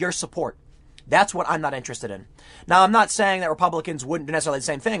steal your support? That's what I'm not interested in. Now, I'm not saying that Republicans wouldn't do necessarily the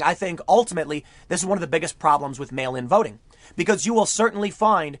same thing. I think ultimately this is one of the biggest problems with mail-in voting, because you will certainly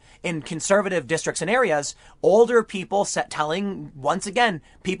find in conservative districts and areas, older people telling, once again,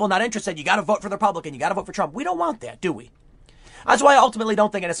 people not interested, you got to vote for the Republican, you got to vote for Trump. We don't want that, do we? That's why I ultimately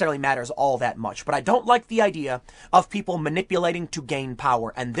don't think it necessarily matters all that much. But I don't like the idea of people manipulating to gain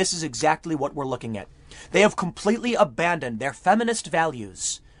power. And this is exactly what we're looking at. They have completely abandoned their feminist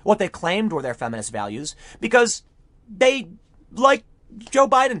values, what they claimed were their feminist values, because they like Joe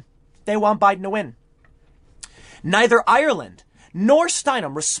Biden. They want Biden to win. Neither Ireland nor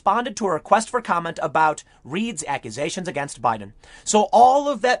Steinem responded to a request for comment about Reid's accusations against Biden. So all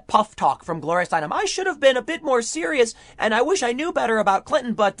of that puff talk from Gloria Steinem, I should have been a bit more serious, and I wish I knew better about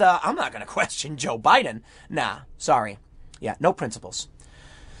Clinton, but I'm not going to question Joe Biden. Nah, sorry. Yeah, no principles.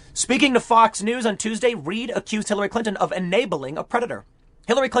 Speaking to Fox News on Tuesday, Reid accused Hillary Clinton of enabling a predator.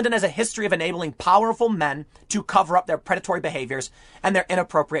 Hillary Clinton has a history of enabling powerful men to cover up their predatory behaviors and their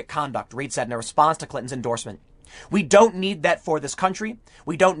inappropriate conduct, Reid said in a response to Clinton's endorsement. We don't need that for this country.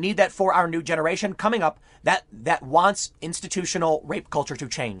 We don't need that for our new generation coming up that wants institutional rape culture to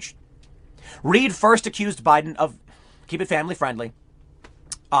change. Reid first accused Biden of, keep it family friendly.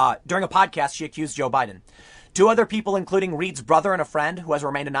 During a podcast, she accused Joe Biden. Two other people, including Reid's brother and a friend who has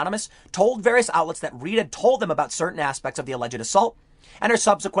remained anonymous, told various outlets that Reid had told them about certain aspects of the alleged assault and her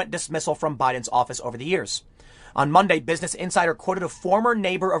subsequent dismissal from Biden's office over the years. On Monday, Business Insider quoted a former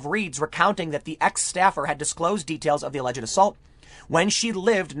neighbor of Reid's recounting that the ex-staffer had disclosed details of the alleged assault when she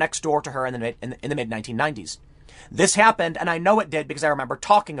lived next door to her in the mid-1990s. This happened, and I know it did because I remember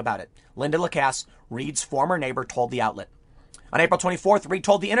talking about it. Linda Lacasse, Reid's former neighbor, told the outlet. On April 24th, Reid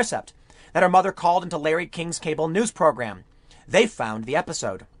told The Intercept that her mother called into Larry King's cable news program. They found the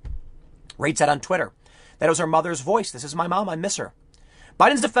episode. Reid said on Twitter that it was her mother's voice. This is my mom. I miss her.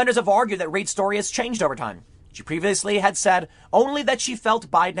 Biden's defenders have argued that Reid's story has changed over time. She previously had said only that she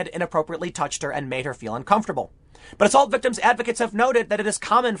felt Biden had inappropriately touched her and made her feel uncomfortable. But assault victims advocates have noted that it is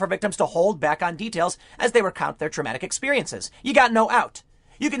common for victims to hold back on details as they recount their traumatic experiences. You got no out.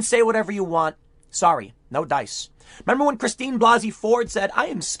 You can say whatever you want. Sorry, no dice. Remember when Christine Blasey Ford said, I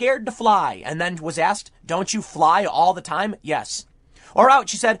am scared to fly, and then was asked, don't you fly all the time? Yes. Or out,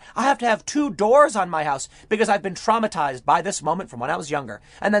 she said, I have to have 2 doors on my house because I've been traumatized by this moment from when I was younger.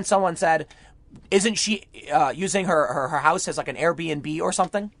 And then someone said, isn't she using her house as like an Airbnb or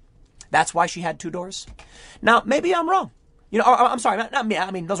something? That's why she had 2 doors. Now, maybe I'm wrong. I'm sorry, not me. I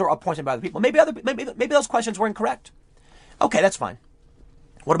mean, those were pointed by other people. Maybe those questions were incorrect. Okay, that's fine.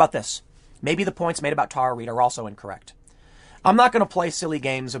 What about this? Maybe the points made about Tara Reid are also incorrect. I'm not going to play silly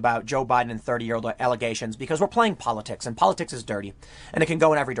games about Joe Biden and 30-year-old allegations because we're playing politics, and politics is dirty, and it can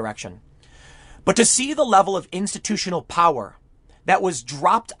go in every direction. But to see the level of institutional power that was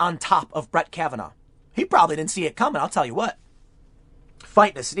dropped on top of Brett Kavanaugh, he probably didn't see it coming, I'll tell you what.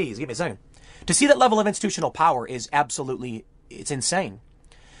 Fighting a sneeze, give me a second. To see that level of institutional power is absolutely, it's insane.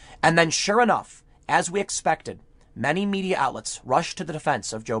 And then sure enough, as we expected, many media outlets rushed to the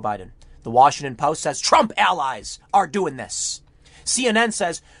defense of Joe Biden. The Washington Post says Trump allies are doing this. CNN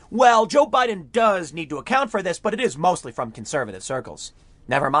says, well, Joe Biden does need to account for this, but it is mostly from conservative circles.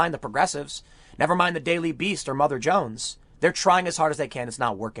 Never mind the progressives. Never mind the Daily Beast or Mother Jones. They're trying as hard as they can. It's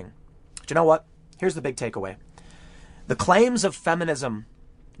not working. But you know what? Here's the big takeaway. The claims of feminism,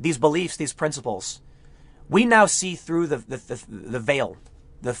 these beliefs, these principles, we now see through the veil,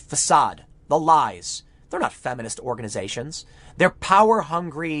 the facade, the lies. They're not feminist organizations. They're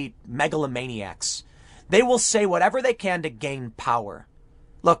power-hungry megalomaniacs. They will say whatever they can to gain power.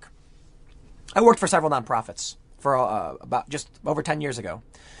 Look, I worked for several nonprofits for about just over 10 years ago.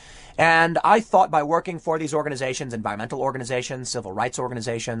 And I thought by working for these organizations, environmental organizations, civil rights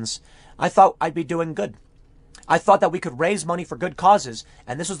organizations, I thought I'd be doing good. I thought that we could raise money for good causes,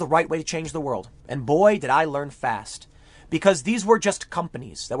 and this was the right way to change the world. And boy, did I learn fast. Because these were just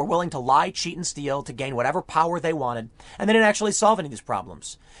companies that were willing to lie, cheat, and steal to gain whatever power they wanted, and they didn't actually solve any of these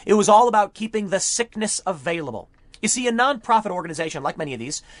problems. It was all about keeping the sickness available. You see, a nonprofit organization, like many of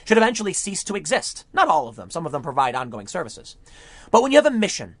these, should eventually cease to exist. Not all of them. Some of them provide ongoing services. But when you have a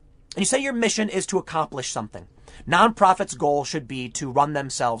mission, and you say your mission is to accomplish something, nonprofits' goal should be to run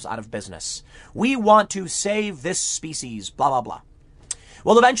themselves out of business. We want to save this species, blah, blah, blah.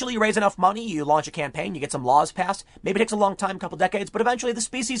 Well, eventually you raise enough money, you launch a campaign, you get some laws passed. Maybe it takes a long time, a couple decades, but eventually the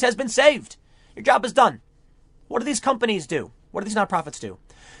species has been saved. Your job is done. What do these companies do? What do these nonprofits do?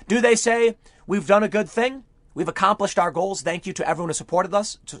 Do they say, we've done a good thing? We've accomplished our goals. Thank you to everyone who supported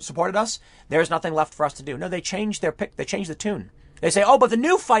us. There's nothing left for us to do. No, they change their pick. They change the tune. They say, oh, but the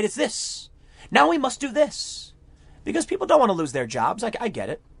new fight is this. Now we must do this. Because people don't want to lose their jobs. I get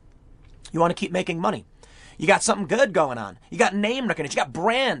it. You want to keep making money. You got something good going on. You got name recognition. You got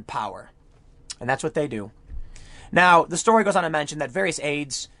brand power. And that's what they do. Now, the story goes on to mention that various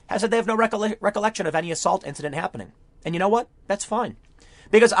aides have said they have no recollection of any assault incident happening. And you know what? That's fine.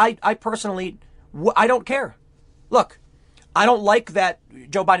 Because I personally, I don't care. Look, I don't like that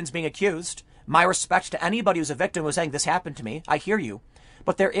Joe Biden's being accused. My respect to anybody who's a victim who's saying this happened to me. I hear you.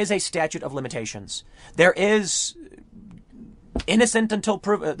 But there is a statute of limitations. There is innocent until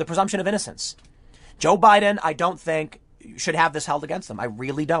the presumption of innocence. Joe Biden, I don't think, should have this held against him. I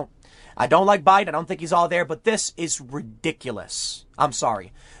really don't. I don't like Biden. I don't think he's all there. But this is ridiculous. I'm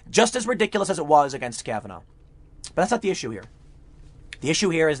sorry. Just as ridiculous as it was against Kavanaugh. But that's not the issue here. The issue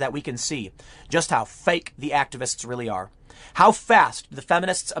here is that we can see just how fake the activists really are. How fast the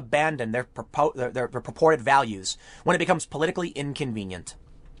feminists abandon their purported values when it becomes politically inconvenient.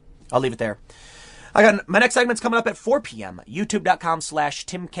 I'll leave it there. My next segment's coming up at 4 p.m.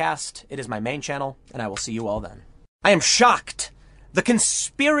 YouTube.com/Timcast. It is my main channel, and I will see you all then. I am shocked. The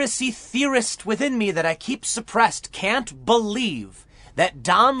conspiracy theorist within me that I keep suppressed can't believe that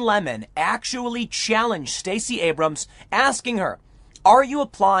Don Lemon actually challenged Stacey Abrams, asking her, are you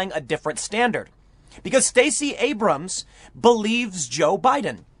applying a different standard? Because Stacey Abrams believes Joe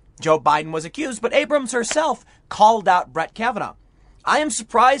Biden. Joe Biden was accused, but Abrams herself called out Brett Kavanaugh. I am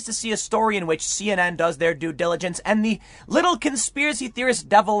surprised to see a story in which CNN does their due diligence and the little conspiracy theorist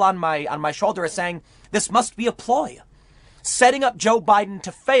devil on my shoulder is saying this must be a ploy, setting up Joe Biden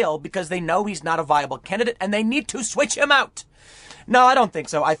to fail because they know he's not a viable candidate and they need to switch him out. No, I don't think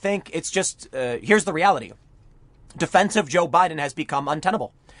so. I think it's just, here's the reality. Defensive Joe Biden has become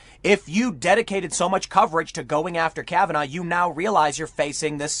untenable. If you dedicated so much coverage to going after Kavanaugh, you now realize you're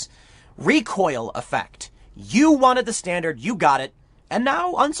facing this recoil effect. You wanted the standard, you got it, And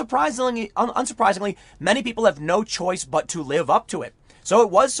now, unsurprisingly, many people have no choice but to live up to it. So it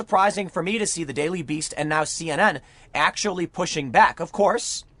was surprising for me to see the Daily Beast and now CNN actually pushing back. Of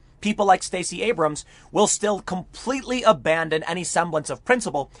course, people like Stacey Abrams will still completely abandon any semblance of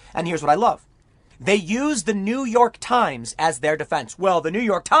principle. And here's what I love. They use the New York Times as their defense. Well, the New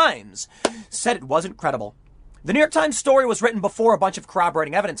York Times said it wasn't credible. The New York Times story was written before a bunch of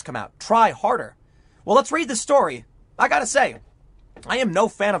corroborating evidence come out. Try harder. Well, let's read the story. I gotta say, I am no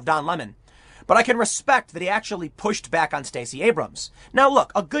fan of Don Lemon, but I can respect that he actually pushed back on Stacey Abrams. Now,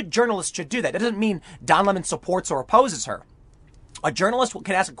 look, a good journalist should do that. It doesn't mean Don Lemon supports or opposes her. A journalist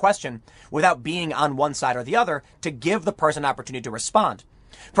can ask a question without being on one side or the other to give the person an opportunity to respond.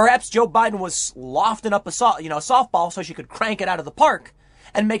 Perhaps Joe Biden was lofting up a softball so she could crank it out of the park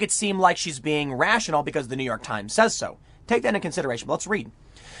and make it seem like she's being rational because the New York Times says so. Take that into consideration. But let's read.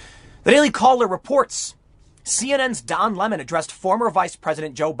 The Daily Caller reports CNN's Don Lemon addressed former Vice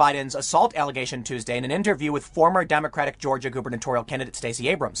President Joe Biden's assault allegation Tuesday in an interview with former Democratic Georgia gubernatorial candidate Stacey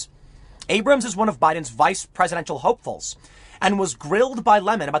Abrams. Abrams is one of Biden's vice presidential hopefuls and was grilled by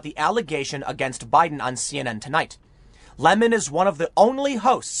Lemon about the allegation against Biden on CNN tonight. Lemon is one of the only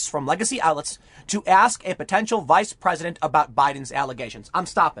hosts from legacy outlets to ask a potential vice president about Biden's allegations. I'm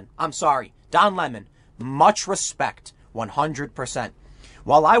stopping. I'm sorry. Don Lemon, much respect, 100%.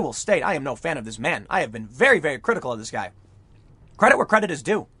 While I will state I am no fan of this man, I have been very, very critical of this guy. Credit where credit is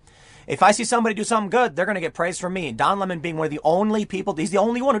due. If I see somebody do something good, they're going to get praise from me. Don Lemon being one of the only people, he's the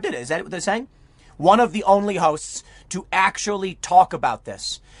only one who did it. Is that what they're saying? One of the only hosts to actually talk about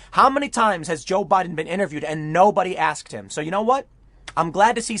this. How many times has Joe Biden been interviewed and nobody asked him? So you know what? I'm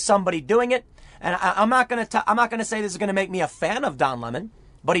glad to see somebody doing it. And I'm not going to say this is going to make me a fan of Don Lemon,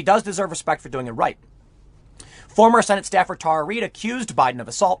 but he does deserve respect for doing it right. Former Senate staffer Tara Reid accused Biden of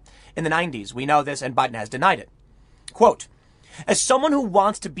assault in the 90s. We know this, and Biden has denied it. Quote, as someone who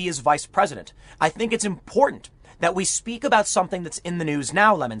wants to be his vice president, I think it's important that we speak about something that's in the news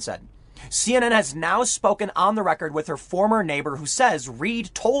now, Lemon said. CNN has now spoken on the record with her former neighbor who says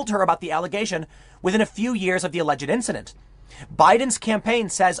Reid told her about the allegation within a few years of the alleged incident. Biden's campaign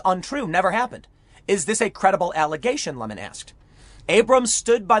says untrue, never happened. Is this a credible allegation, Lemon asked. Abrams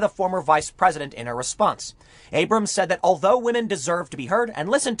stood by the former vice president in her response. Abrams said that although women deserve to be heard and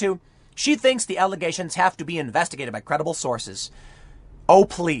listened to, she thinks the allegations have to be investigated by credible sources. Oh,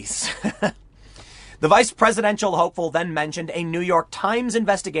 please. The vice presidential hopeful then mentioned a New York Times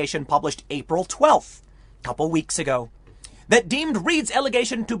investigation published April 12th, a couple weeks ago, that deemed Reid's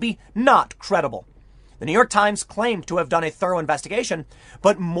allegation to be not credible. The New York Times claimed to have done a thorough investigation,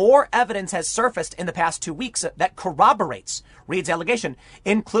 but more evidence has surfaced in the past 2 weeks that corroborates Reid's allegation,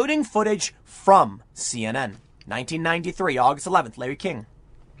 including footage from CNN. 1993, August 11th, Larry King.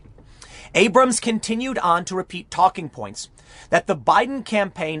 Abrams continued on to repeat talking points that the Biden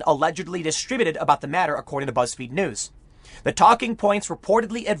campaign allegedly distributed about the matter, according to BuzzFeed News. The talking points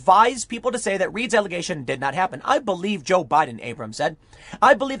reportedly advised people to say that Reid's allegation did not happen. I believe Joe Biden, Abrams said.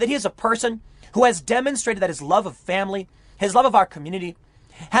 I believe that he is a person who has demonstrated that his love of family, his love of our community,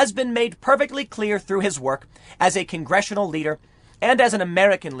 has been made perfectly clear through his work as a congressional leader and as an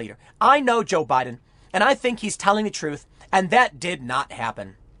American leader. I know Joe Biden, and I think he's telling the truth, and that did not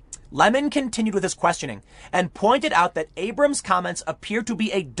happen. Lemon continued with his questioning and pointed out that Abrams' comments appear to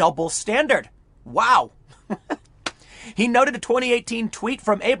be a double standard. Wow. He noted a 2018 tweet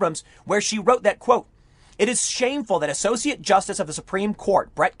from Abrams where she wrote that, quote, it is shameful that Associate Justice of the Supreme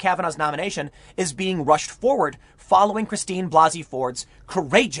Court, Brett Kavanaugh's nomination, is being rushed forward following Christine Blasey Ford's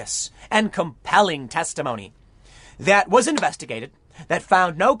courageous and compelling testimony that was investigated, that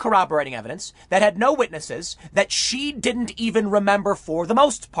found no corroborating evidence, that had no witnesses, that she didn't even remember for the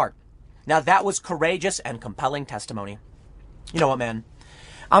most part. Now, that was courageous and compelling testimony. You know what, man?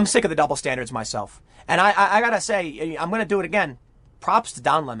 I'm sick of the double standards myself. And I gotta say, I'm gonna do it again. Props to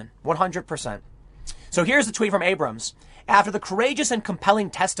Don Lemon, 100%. So here's the tweet from Abrams. After the courageous and compelling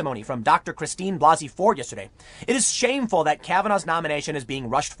testimony from Dr. Christine Blasey Ford yesterday, it is shameful that Kavanaugh's nomination is being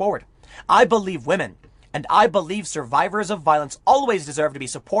rushed forward. I believe women, and I believe survivors of violence always deserve to be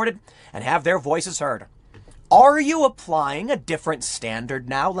supported and have their voices heard. Are you applying a different standard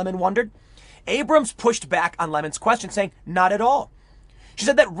now, Lemon wondered. Abrams pushed back on Lemon's question, saying, not at all. She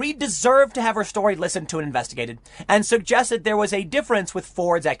said that Reid deserved to have her story listened to and investigated, and suggested there was a difference with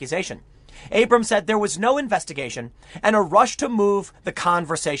Ford's accusation. Abrams said there was no investigation and a rush to move the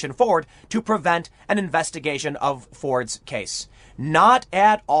conversation forward to prevent an investigation of Ford's case. Not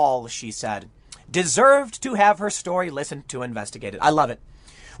at all, she said. Deserved to have her story listened to and investigated. I love it.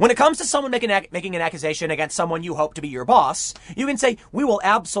 When it comes to someone making an accusation against someone you hope to be your boss, you can say, we will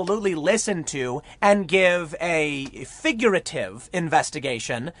absolutely listen to and give a figurative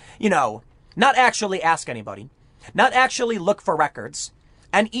investigation, not actually ask anybody, not actually look for records.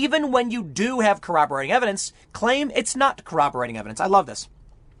 And even when you do have corroborating evidence, claim it's not corroborating evidence. I love this.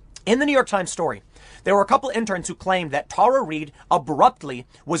 In the New York Times story, there were a couple interns who claimed that Tara Reade abruptly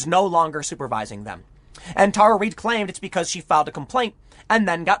was no longer supervising them. And Tara Reade claimed it's because she filed a complaint and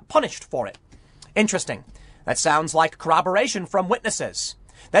then got punished for it. Interesting. That sounds like corroboration from witnesses.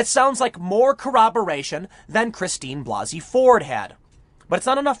 That sounds like more corroboration than Christine Blasey Ford had. But it's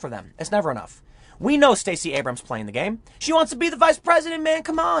not enough for them. It's never enough. We know Stacey Abrams playing the game. She wants to be the vice president, man.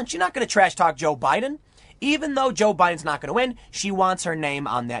 Come on. She's not going to trash talk Joe Biden. Even though Joe Biden's not going to win, she wants her name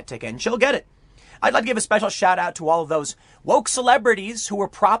on that ticket, and she'll get it. I'd like to give a special shout out to all of those woke celebrities who were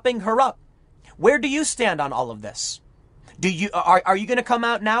propping her up. Where do you stand on all of this? Are you going to come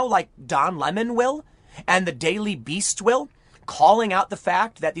out now like Don Lemon will and the Daily Beast will, calling out the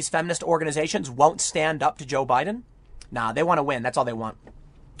fact that these feminist organizations won't stand up to Joe Biden? Nah, they want to win. That's all they want.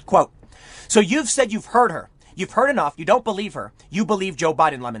 Quote, so you've said you've heard her. You've heard enough. You don't believe her. You believe Joe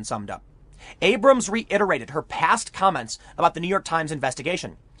Biden, Lemon summed up. Abrams reiterated her past comments about the New York Times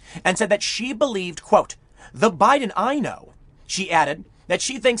investigation and said that she believed, quote, the Biden I know. She added that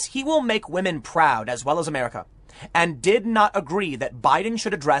she thinks he will make women proud as well as America, and did not agree that Biden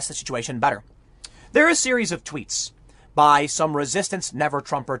should address the situation better. There are a series of tweets by some resistance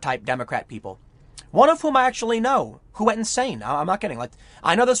never-Trumper type Democrat people, one of whom I actually know, who went insane. I'm not kidding.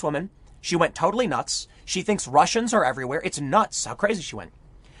 I know this woman. She went totally nuts. She thinks Russians are everywhere. It's nuts how crazy she went.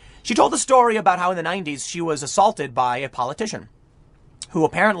 She told a story about how in the 90s she was assaulted by a politician who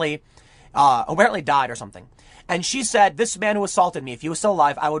apparently died or something. And she said, this man who assaulted me, if he was still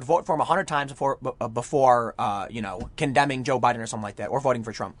alive, I would vote for him 100 times before condemning Joe Biden or something like that, or voting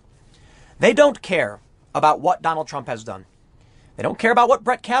for Trump. They don't care about what Donald Trump has done. They don't care about what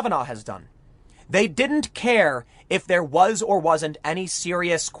Brett Kavanaugh has done. They didn't care if there was or wasn't any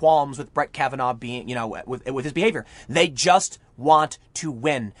serious qualms with Brett Kavanaugh being, with his behavior. They just want to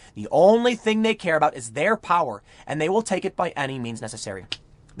win. The only thing they care about is their power, and they will take it by any means necessary.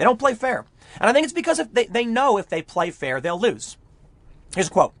 They don't play fair. And I think it's because if they know if they play fair, they'll lose. Here's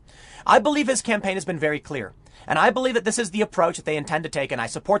a quote. I believe his campaign has been very clear, and I believe that this is the approach that they intend to take, and I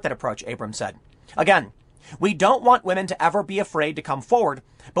support that approach, Abrams said. Again, we don't want women to ever be afraid to come forward,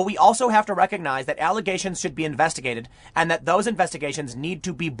 but we also have to recognize that allegations should be investigated and that those investigations need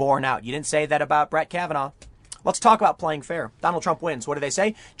to be borne out. You didn't say that about Brett Kavanaugh. Let's talk about playing fair. Donald Trump wins. What do they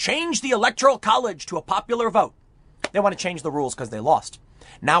say? Change the Electoral College to a popular vote. They want to change the rules because they lost.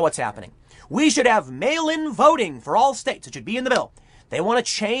 Now what's happening? We should have mail-in voting for all states. It should be in the bill. They want to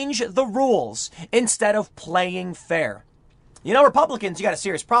change the rules instead of playing fair. Republicans, you got a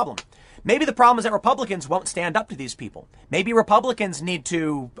serious problem. Maybe the problem is that Republicans won't stand up to these people. Maybe Republicans need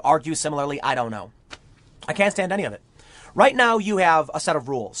to argue similarly. I don't know. I can't stand any of it. Right now, you have a set of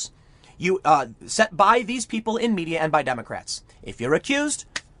rules. Set by these people in media and by Democrats. If you're accused,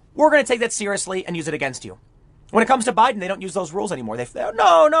 we're going to take that seriously and use it against you. When it comes to Biden, they don't use those rules anymore.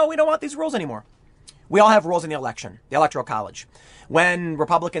 No, we don't want these rules anymore. We all have rules in the election, the Electoral College. When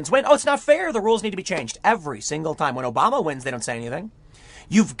Republicans win, it's not fair. The rules need to be changed every single time. When Obama wins, they don't say anything.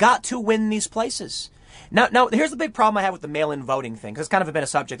 You've got to win these places. Now, here's the big problem I have with the mail-in voting thing, because it's kind of been a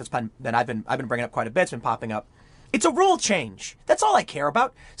subject that I've been bringing up quite a bit. It's been popping up. It's a rule change. That's all I care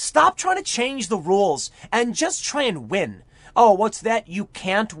about. Stop trying to change the rules and just try and win. Oh, what's that? You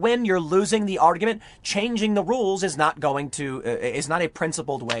can't win. You're losing the argument. Changing the rules is not a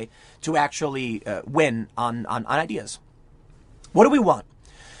principled way to actually win on ideas. What do we want?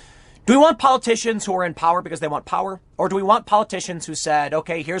 Do we want politicians who are in power because they want power? Or do we want politicians who said,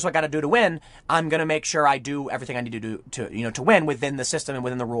 okay, here's what I got to do to win. I'm going to make sure I do everything I need to do to win within the system and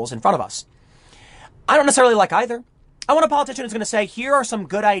within the rules in front of us. I don't necessarily like either. I want a politician who's going to say, here are some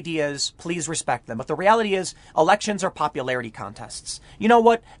good ideas, please respect them. But the reality is elections are popularity contests. You know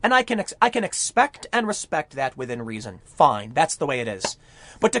what? And I can expect and respect that within reason. Fine. That's the way it is.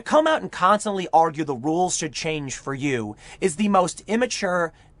 But to come out and constantly argue the rules should change for you is the most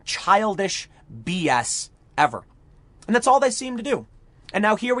immature, childish BS ever. And that's all they seem to do. And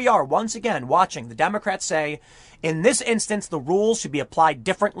now here we are once again watching the Democrats say, in this instance, the rules should be applied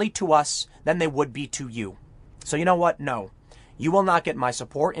differently to us than they would be to you. So you know what? No, you will not get my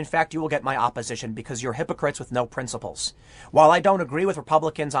support. In fact, you will get my opposition because you're hypocrites with no principles. While I don't agree with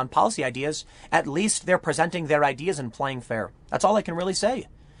Republicans on policy ideas, at least they're presenting their ideas and playing fair. That's all I can really say.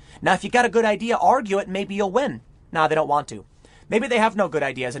 Now, if you got a good idea, argue it. Maybe you'll win. No, they don't want to. Maybe they have no good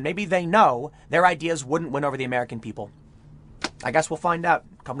ideas, and maybe they know their ideas wouldn't win over the American people. I guess we'll find out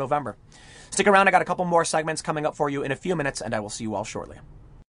come November. Stick around. I got a couple more segments coming up for you in a few minutes, and I will see you all shortly.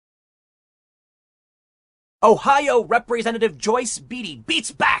 Ohio Representative Joyce Beatty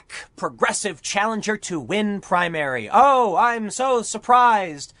beats back progressive challenger to win primary. Oh, I'm so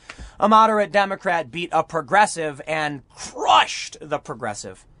surprised. A moderate Democrat beat a progressive and crushed the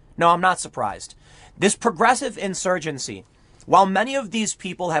progressive. No, I'm not surprised. This progressive insurgency, while many of these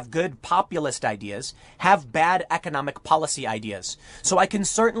people have good populist ideas, have bad economic policy ideas. So I can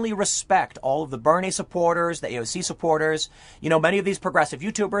certainly respect all of the Bernie supporters, the AOC supporters, many of these progressive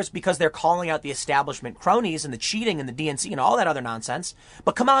YouTubers, because they're calling out the establishment cronies and the cheating and the DNC and all that other nonsense.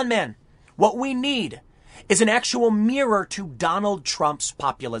 But come on, man. What we need is an actual mirror to Donald Trump's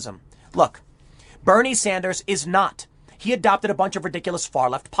populism. Look, Bernie Sanders is not. He adopted a bunch of ridiculous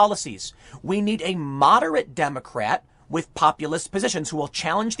far-left policies. We need a moderate Democrat with populist positions who will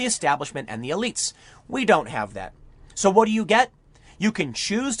challenge the establishment and the elites. We don't have that. So what do you get? You can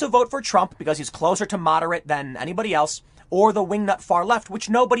choose to vote for Trump because he's closer to moderate than anybody else, or the wingnut far left, which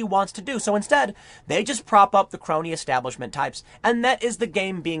nobody wants to do. So instead, they just prop up the crony establishment types, and that is the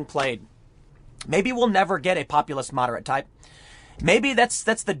game being played. Maybe we'll never get a populist moderate type. Maybe that's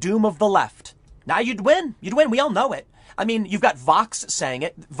the doom of the left. Now you'd win. We all know it. I mean, you've got Vox saying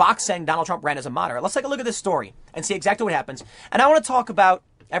it. Vox saying Donald Trump ran as a moderate. Let's take a look at this story and see exactly what happens. And I want to talk about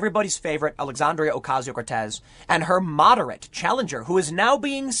everybody's favorite, Alexandria Ocasio-Cortez, and her moderate challenger, who is now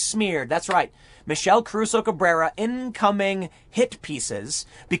being smeared. That's right. Michelle Caruso Cabrera incoming hit pieces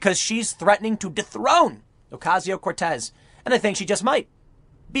because she's threatening to dethrone Ocasio-Cortez. And I think she just might,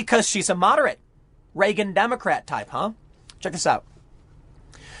 because she's a moderate Reagan Democrat type, huh? Check this out.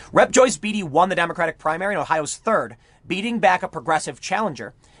 Rep. Joyce Beatty won the Democratic primary in Ohio's 3rd, beating back a progressive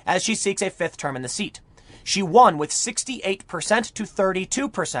challenger as she seeks a 5th term in the seat. She won with 68% to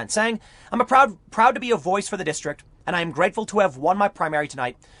 32%, saying, "I'm proud to be a voice for the district, and I am grateful to have won my primary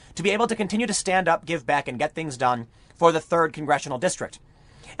tonight to be able to continue to stand up, give back, and get things done for the 3rd congressional district.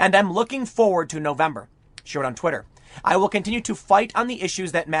 And I'm looking forward to November," she wrote on Twitter. "I will continue to fight on the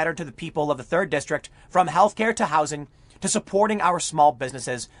issues that matter to the people of the 3rd district, from healthcare to housing, to supporting our small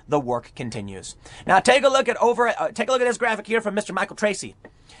businesses. The work continues." Now take a look at this graphic here from Mr. Michael Tracy.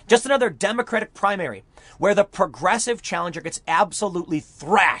 Just another Democratic primary where the progressive challenger gets absolutely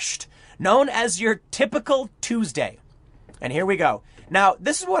thrashed, known as your typical Tuesday. And here we go. Now,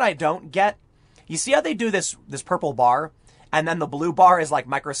 this is what I don't get. You see how they do this purple bar, and then the blue bar is like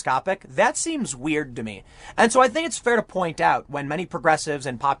microscopic? That seems weird to me. And so I think it's fair to point out when many progressives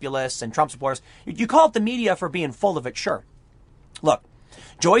and populists and Trump supporters, you call it the media for being full of it, sure. Look,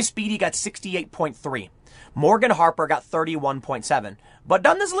 Joyce Beatty got 68.3. Morgan Harper got 31.7. But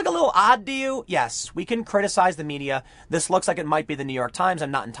doesn't this look a little odd to you? Yes, we can criticize the media. This looks like it might be the New York Times.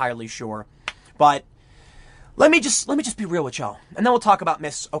 I'm not entirely sure. But let me just be real with y'all. And then we'll talk about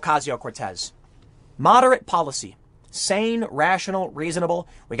Miss Ocasio-Cortez. Moderate policy. Sane, rational, reasonable.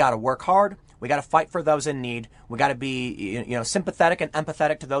 We got to work hard. We got to fight for those in need. We got to be, sympathetic and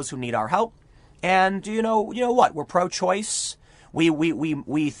empathetic to those who need our help. And you know what? We're pro-choice.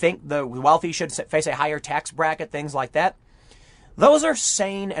 We think the wealthy should face a higher tax bracket, things like that. Those are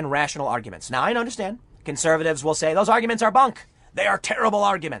sane and rational arguments. Now, I understand. Conservatives will say those arguments are bunk. They are terrible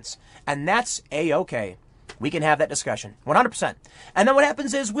arguments. And that's A-okay. We can have that discussion, 100%. And then what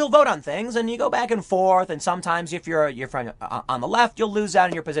happens is we'll vote on things, and you go back and forth. And sometimes if you're from on the left, you'll lose out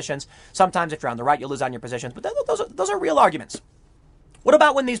in your positions. Sometimes if you're on the right, you'll lose out in your positions. But those are real arguments. What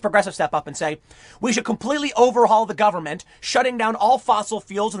about when these progressives step up and say, we should completely overhaul the government, shutting down all fossil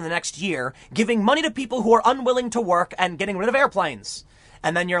fuels in the next year, giving money to people who are unwilling to work, and getting rid of airplanes?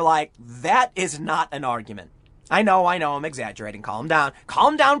 And then you're like, that is not an argument. I know, I'm exaggerating. Calm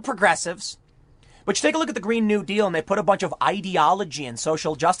down, progressives. But you take a look at the Green New Deal, and they put a bunch of ideology and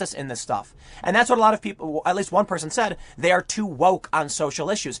social justice in this stuff. And that's what a lot of people, at least one person said, they are too woke on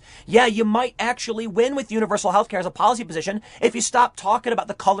social issues. Yeah, you might actually win with universal health care as a policy position if you stop talking about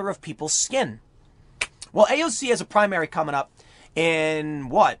the color of people's skin. Well, AOC has a primary coming up in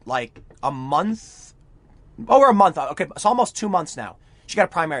like a month? Over a month. Okay, it's almost 2 months now. She got a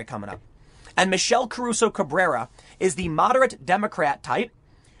primary coming up. And Michelle Caruso Cabrera is the moderate Democrat type.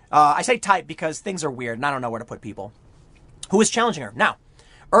 I say type because things are weird and I don't know where to put people, who is challenging her. Now,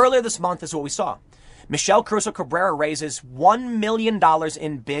 earlier this month is what we saw. Michelle Caruso Cabrera raises $1 million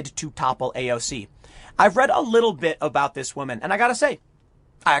in bid to topple AOC. I've read a little bit about this woman, and I gotta say,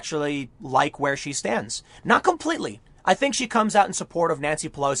 I actually like where she stands. Not completely. I think she comes out in support of Nancy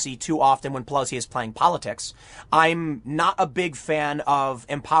Pelosi too often when Pelosi is playing politics. I'm not a big fan of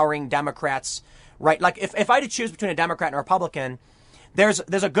empowering Democrats, right? Like, if I had to choose between a Democrat and a Republican, there's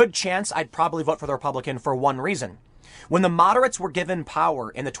a good chance I'd probably vote for the Republican for one reason. When the moderates were given power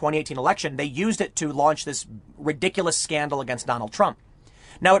in the 2018 election, they used it to launch this ridiculous scandal against Donald Trump.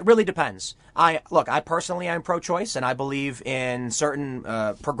 Now, it really depends. I personally am pro-choice, and I believe in certain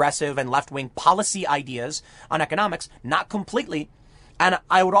progressive and left-wing policy ideas on economics, not completely. And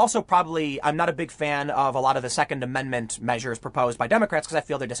I would also I'm not a big fan of a lot of the Second Amendment measures proposed by Democrats because I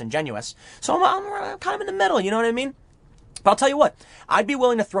feel they're disingenuous. So I'm kind of in the middle, you know what I mean? But I'll tell you what, I'd be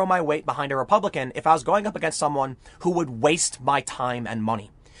willing to throw my weight behind a Republican if I was going up against someone who would waste my time and money.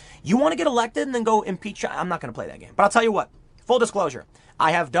 You want to get elected and then go impeach? I'm not going to play that game. But I'll tell you what, full disclosure,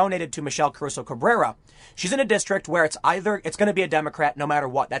 I have donated to Michelle Caruso Cabrera. She's in a district where it's going to be a Democrat no matter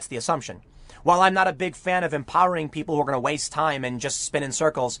what. That's the assumption. While I'm not a big fan of empowering people who are going to waste time and just spin in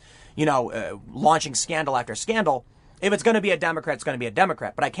circles, launching scandal after scandal, if it's going to be a Democrat, it's going to be a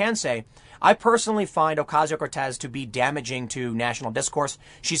Democrat. But I can say, I personally find Ocasio-Cortez to be damaging to national discourse.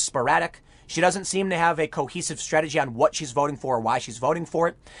 She's sporadic. She doesn't seem to have a cohesive strategy on what she's voting for or why she's voting for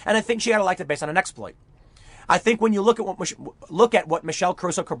it. And I think she got elected based on an exploit. I think when you look at what Michelle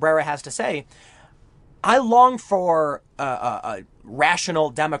Caruso Cabrera has to say, I long for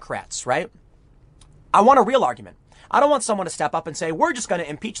rational Democrats, right? I want a real argument. I don't want someone to step up and say, we're just going to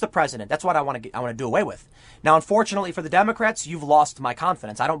impeach the president. That's what I want to do away with. Now, unfortunately for the Democrats, you've lost my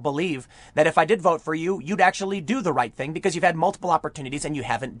confidence. I don't believe that if I did vote for you, you'd actually do the right thing because you've had multiple opportunities and you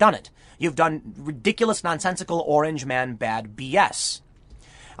haven't done it. You've done ridiculous, nonsensical, orange man bad BS.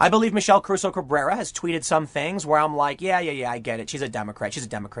 I believe Michelle Caruso Cabrera has tweeted some things where I'm like, yeah, I get it. She's a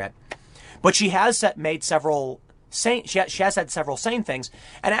Democrat. But she has said several sane things,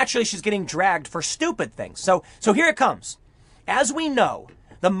 and actually she's getting dragged for stupid things. So here it comes. As we know,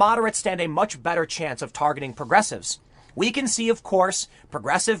 the moderates stand a much better chance of targeting progressives. We can see, of course,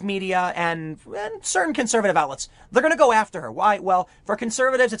 progressive media and certain conservative outlets, they're going to go after her. Why? Well, for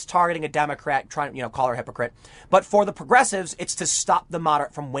conservatives, it's targeting a Democrat, trying to, call her a hypocrite. But for the progressives, it's to stop the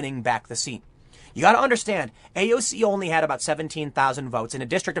moderate from winning back the seat. You got to understand, AOC only had about 17,000 votes in a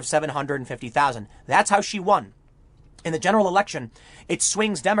district of 750,000. That's how she won. In the general election, it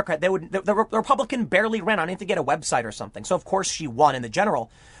swings Democrat. The Republican barely ran. I didn't have to get a website or something. So, of course, she won in the general,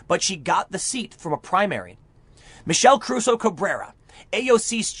 but she got the seat from a primary. Michelle Caruso Cabrera,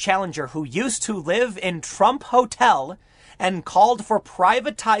 AOC's challenger, who used to live in Trump Hotel and called for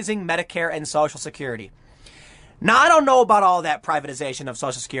privatizing Medicare and Social Security. Now, I don't know about all that privatization of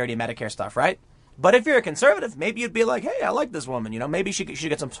Social Security and Medicare stuff, right? But if you're a conservative, maybe you'd be like, hey, I like this woman. Maybe she should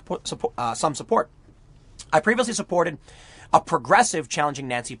get some support. I previously supported a progressive challenging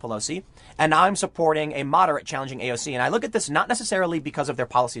Nancy Pelosi, and now I'm supporting a moderate challenging AOC. And I look at this not necessarily because of their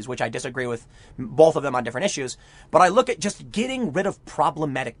policies, which I disagree with both of them on different issues, but I look at just getting rid of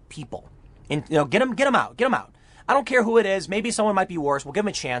problematic people. And, get them out. I don't care who it is. Maybe someone might be worse. We'll give them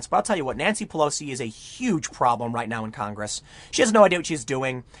a chance. But I'll tell you what, Nancy Pelosi is a huge problem right now in Congress. She has no idea what she's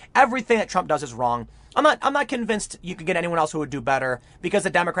doing. Everything that Trump does is wrong. I'm not convinced you could get anyone else who would do better because the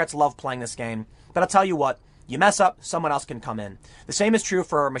Democrats love playing this game. But I'll tell you what, you mess up, someone else can come in. The same is true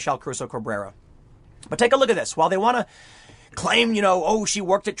for Michelle Caruso Cabrera. But take a look at this. While they want to claim, she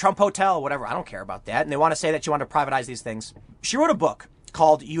worked at Trump Hotel, whatever, I don't care about that. And they want to say that she wanted to privatize these things. She wrote a book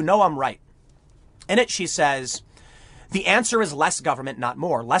called You Know I'm Right. In it, she says, the answer is less government, not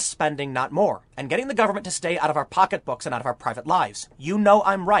more. Less spending, not more. And getting the government to stay out of our pocketbooks and out of our private lives. You Know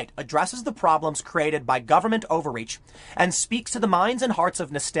I'm Right addresses the problems created by government overreach and speaks to the minds and hearts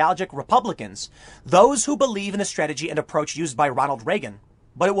of nostalgic Republicans, those who believe in the strategy and approach used by Ronald Reagan.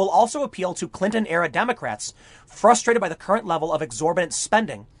 But it will also appeal to Clinton-era Democrats frustrated by the current level of exorbitant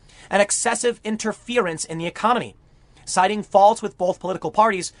spending and excessive interference in the economy. Citing faults with both political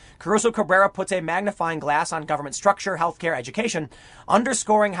parties, Caruso Cabrera puts a magnifying glass on government structure, healthcare, education,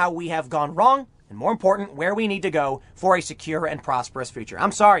 underscoring how we have gone wrong, and more important, where we need to go for a secure and prosperous future.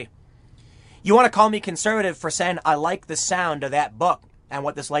 I'm sorry. You want to call me conservative for saying I like the sound of that book and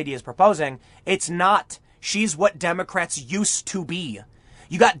what this lady is proposing. It's not. She's what Democrats used to be.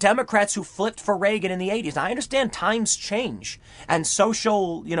 You got Democrats who flipped for Reagan in the 80s. Now, I understand times change and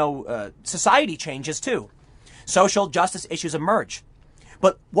social, society changes too. Social justice issues emerge.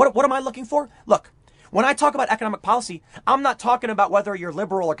 But what am I looking for? Look, when I talk about economic policy, I'm not talking about whether you're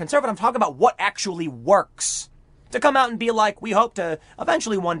liberal or conservative. I'm talking about what actually works. To come out and be like, we hope to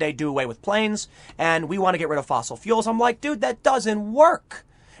eventually one day do away with planes and we want to get rid of fossil fuels. I'm like, dude, that doesn't work.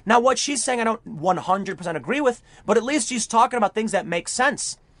 Now, what she's saying, I don't 100% agree with, but at least she's talking about things that make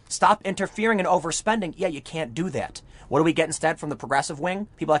sense. Stop interfering and overspending. Yeah, you can't do that. What do we get instead from the progressive wing?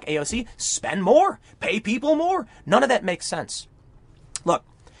 People like AOC, spend more, pay people more. None of that makes sense. Look,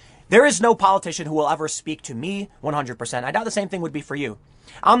 there is no politician who will ever speak to me 100%. I doubt the same thing would be for you.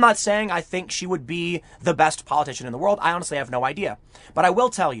 I'm not saying I think she would be the best politician in the world. I honestly have no idea. But I will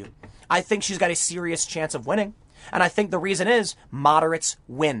tell you, I think she's got a serious chance of winning. And I think the reason is moderates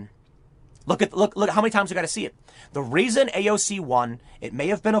win. Look how many times we got to see it. The reason AOC won, it may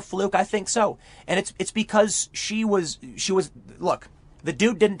have been a fluke, I think so. And it's because she was look, the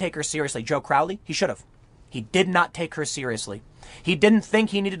dude didn't take her seriously. Joe Crowley, he should have. He did not take her seriously. He didn't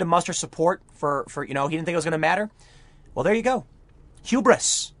think he needed to muster support for he didn't think it was going to matter. Well, there you go.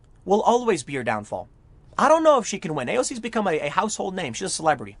 Hubris will always be your downfall. I don't know if she can win. AOC's become a household name. She's a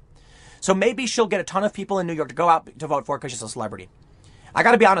celebrity. So maybe she'll get a ton of people in New York to go out to vote for her because she's a celebrity. I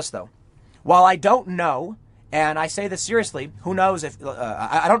got to be honest, though. While I don't know, and I say this seriously, who knows if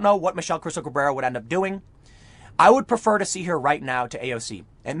I don't know what Michelle Cruz Cabrera would end up doing. I would prefer to see her right now to AOC.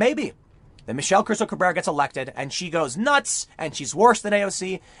 And maybe that Michelle Cruz Cabrera gets elected and she goes nuts and she's worse than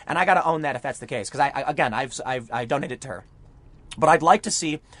AOC. And I got to own that if that's the case. Because I've donated to her. But I'd like to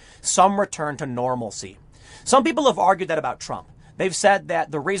see some return to normalcy. Some people have argued that about Trump. They've said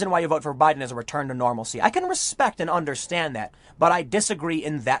that the reason why you vote for Biden is a return to normalcy. I can respect and understand that, but I disagree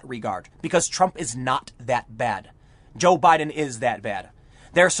in that regard because Trump is not that bad. Joe Biden is that bad.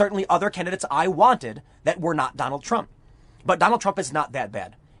 There are certainly other candidates I wanted that were not Donald Trump, but Donald Trump is not that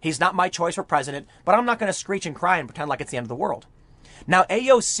bad. He's not my choice for president, but I'm not going to screech and cry and pretend like it's the end of the world. Now,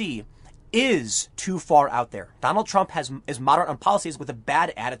 AOC is too far out there. Donald Trump is moderate on policies with a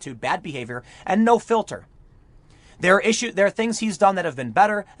bad attitude, bad behavior, and no filter. There are things he's done that have been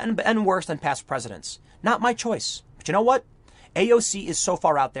better and worse than past presidents. Not my choice. But you know what? AOC is so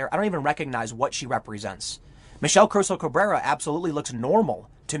far out there, I don't even recognize what she represents. Michelle Cruz Cabrera absolutely looks normal,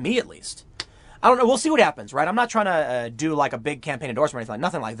 to me at least. I don't know. We'll see what happens, right? I'm not trying to do like a big campaign endorsement or anything,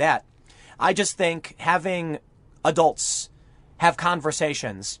 nothing like that. I just think having adults have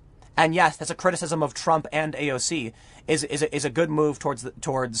conversations, and yes, that's a criticism of Trump and AOC, is a good move towards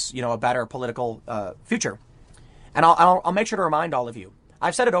a better political future. And I'll make sure to remind all of you,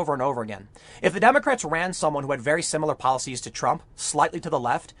 I've said it over and over again. If the Democrats ran someone who had very similar policies to Trump, slightly to the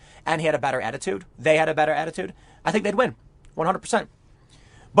left, and he had a better attitude, I think they'd win 100%.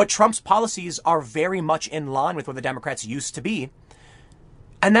 But Trump's policies are very much in line with what the Democrats used to be.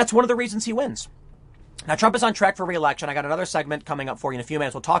 And that's one of the reasons he wins. Now, Trump is on track for re-election. I got another segment coming up for you in a few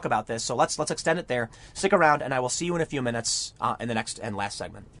minutes. We'll talk about this. So let's extend it there. Stick around, and I will see you in a few minutes in the next and last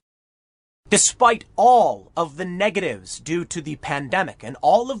segment. Despite all of the negatives due to the pandemic and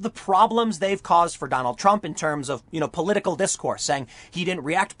all of the problems they've caused for Donald Trump in terms of, political discourse, saying he didn't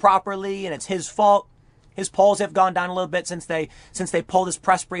react properly and it's his fault. His polls have gone down a little bit since they pulled his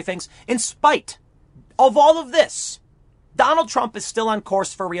press briefings. In spite of all of this, Donald Trump is still on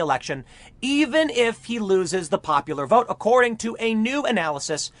course for re-election, even if he loses the popular vote, according to a new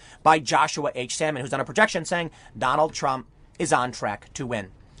analysis by Joshua H. Salmon, who's done a projection saying Donald Trump is on track to win.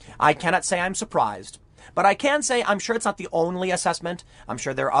 I cannot say I'm surprised, but I can say I'm sure it's not the only assessment. I'm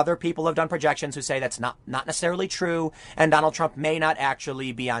sure there are other people who have done projections who say that's not necessarily true, and Donald Trump may not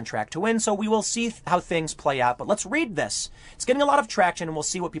actually be on track to win. So we will see how things play out. But let's read this. It's getting a lot of traction, and we'll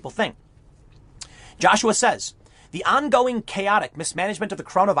see what people think. Joshua says, the ongoing chaotic mismanagement of the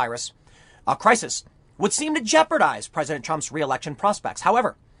coronavirus crisis would seem to jeopardize President Trump's re-election prospects.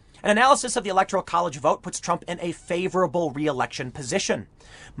 However, an analysis of the Electoral College vote puts Trump in a favorable re-election position.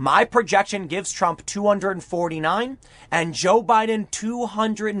 My projection gives Trump 249 and Joe Biden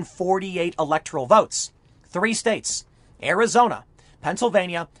 248 electoral votes. 3 states, Arizona,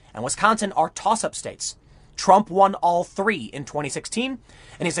 Pennsylvania, and Wisconsin, are toss-up states. Trump won all 3 in 2016,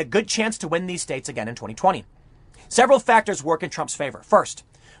 and has a good chance to win these states again in 2020. Several factors work in Trump's favor. First,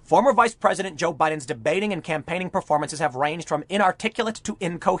 former Vice President Joe Biden's debating and campaigning performances have ranged from inarticulate to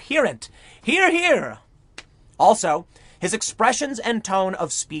incoherent. Hear, hear. Also, his expressions and tone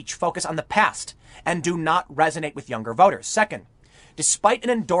of speech focus on the past and do not resonate with younger voters. Second, despite an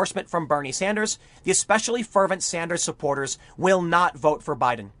endorsement from Bernie Sanders, the especially fervent Sanders supporters will not vote for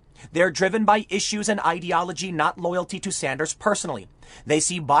Biden. They're driven by issues and ideology, not loyalty to Sanders personally. They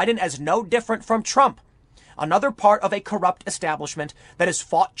see Biden as no different from Trump, another part of a corrupt establishment that has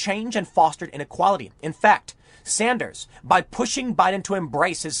fought change and fostered inequality. In fact, Sanders, by pushing Biden to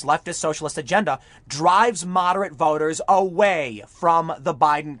embrace his leftist socialist agenda, drives moderate voters away from the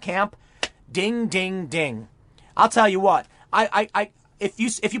Biden camp. Ding, ding, ding. I'll tell you what, if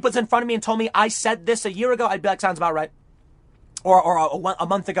you put this in front of me and told me I said this a year ago, I'd be like, sounds about right. Or a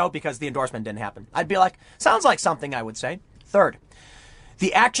month ago, because the endorsement didn't happen. I'd be like, sounds like something I would say. Third,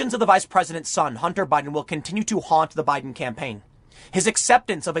 the actions of the vice president's son, Hunter Biden, will continue to haunt the Biden campaign. His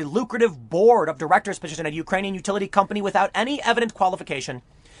acceptance of a lucrative board of directors position at a Ukrainian utility company without any evident qualification,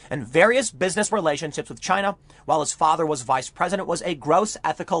 and various business relationships with China while his father was vice president was a gross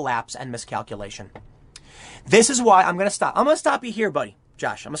ethical lapse and miscalculation. This is why I'm going to stop. I'm going to stop you here, buddy.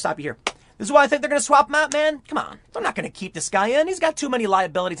 Josh, I'm going to stop you here. This is why I think they're going to swap him out, man. Come on. They're not going to keep this guy in. He's got too many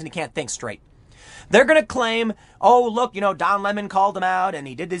liabilities and he can't think straight. They're going to claim, oh, look, Don Lemon called him out and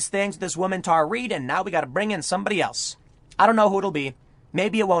he did these things with this woman, Tara Reid, and now we got to bring in somebody else. I don't know who it'll be.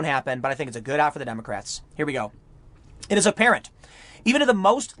 Maybe it won't happen, but I think it's a good out for the Democrats. Here we go. It is apparent, even to the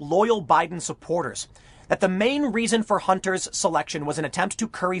most loyal Biden supporters, that the main reason for Hunter's selection was an attempt to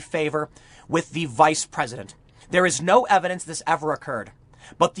curry favor with the vice president. There is no evidence this ever occurred,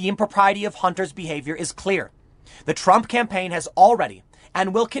 but the impropriety of Hunter's behavior is clear. The Trump campaign has already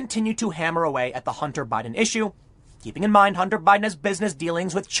and will continue to hammer away at the Hunter Biden issue, keeping in mind Hunter Biden has business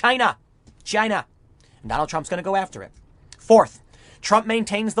dealings with China. And Donald Trump's going to go after it. Fourth, Trump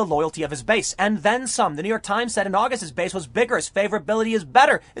maintains the loyalty of his base, and then some. The New York Times said in August his base was bigger, his favorability is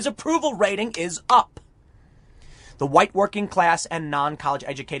better, his approval rating is up. The white working class and non-college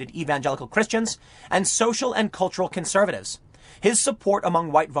educated evangelical Christians and social and cultural conservatives. His support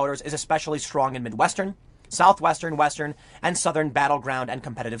among white voters is especially strong in Midwestern, Southwestern, Western, and Southern battleground and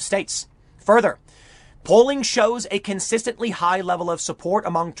competitive states. Further, polling shows a consistently high level of support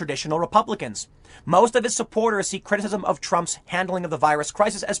among traditional Republicans. Most of his supporters see criticism of Trump's handling of the virus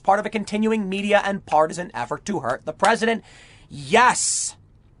crisis as part of a continuing media and partisan effort to hurt the president. Yes,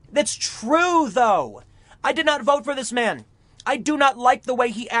 that's true, though. I did not vote for this man. I do not like the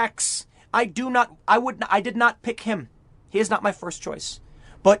way he acts. I did not pick him. He is not my first choice.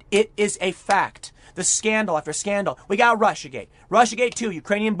 But it is a fact. The scandal after scandal. We got Russiagate. Russiagate 2,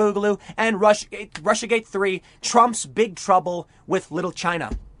 Ukrainian Boogaloo, and Russiagate 3, Trump's big trouble with Little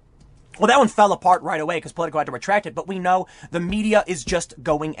China. Well, that one fell apart right away because Politico had to retract it, but we know the media is just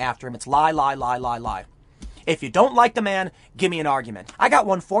going after him. It's lie, lie, lie, lie, lie. If you don't like the man, give me an argument. I got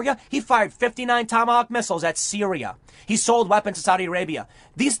one for you. He fired 59 Tomahawk missiles at Syria. He sold weapons to Saudi Arabia.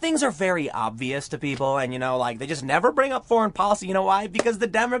 These things are very obvious to people, and, they just never bring up foreign policy. You know why? Because the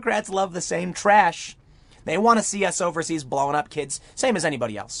Democrats love the same trash. They want to see us overseas blowing up kids, same as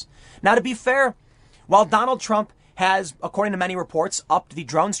anybody else. Now, to be fair, while Donald Trump has, according to many reports, upped the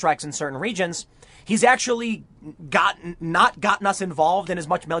drone strikes in certain regions, he's actually not gotten us involved in as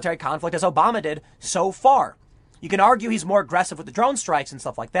much military conflict as Obama did so far. You can argue he's more aggressive with the drone strikes and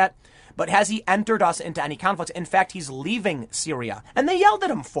stuff like that, but has he entered us into any conflicts? In fact, he's leaving Syria, and they yelled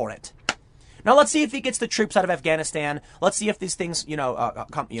at him for it. Now, let's see if he gets the troops out of Afghanistan. Let's see if these things,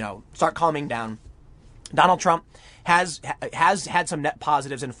 start calming down. Donald Trump has had some net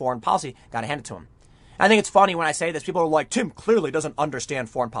positives in foreign policy. Got to hand it to him. I think it's funny when I say this. People are like, Tim clearly doesn't understand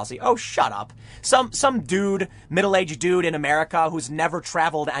foreign policy. Oh, shut up. Some dude, middle-aged dude in America who's never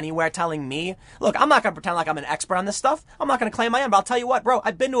traveled anywhere telling me, look, I'm not going to pretend like I'm an expert on this stuff. I'm not going to claim I am, but I'll tell you what, bro,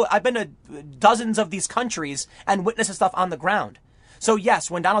 I've been to dozens of these countries and witnessed this stuff on the ground. So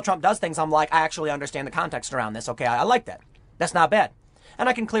yes, when Donald Trump does things, I'm like, I actually understand the context around this. Okay, I like that. That's not bad. And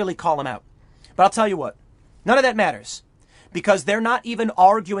I can clearly call him out. But I'll tell you what, none of that matters. Because they're not even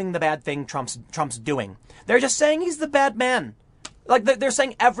arguing the bad thing Trump's doing. They're just saying he's the bad man. Like, they're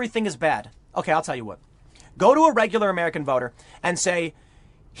saying everything is bad. Okay, I'll tell you what. Go to a regular American voter and say,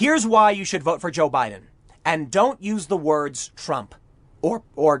 here's why you should vote for Joe Biden. And don't use the words Trump or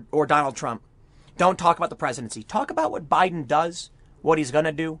Donald Trump. Don't talk about the presidency. Talk about what Biden does, what he's going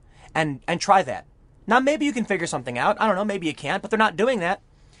to do, and try that. Now, maybe you can figure something out. I don't know, maybe you can't, but they're not doing that.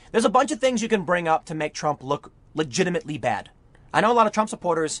 There's a bunch of things you can bring up to make Trump look legitimately bad. I know a lot of Trump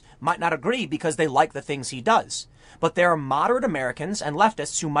supporters might not agree because they like the things he does. But there are moderate Americans and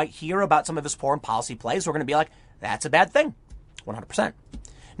leftists who might hear about some of his foreign policy plays who are going to be like, that's a bad thing. 100%.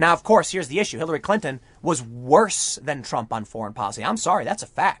 Now, of course, here's the issue. Hillary Clinton was worse than Trump on foreign policy. I'm sorry, that's a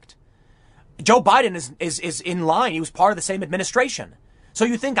fact. Joe Biden is in line. He was part of the same administration. So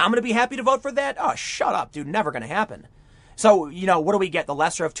you think I'm going to be happy to vote for that? Oh, shut up, dude. Never going to happen. So, what do we get? The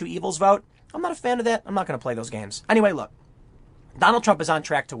lesser of two evils vote? I'm not a fan of that. I'm not going to play those games. Anyway, look. Donald Trump is on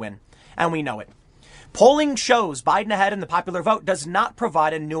track to win, and we know it. Polling shows Biden ahead in the popular vote does not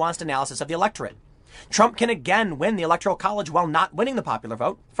provide a nuanced analysis of the electorate. Trump can again win the Electoral College while not winning the popular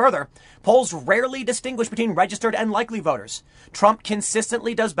vote. Further, polls rarely distinguish between registered and likely voters. Trump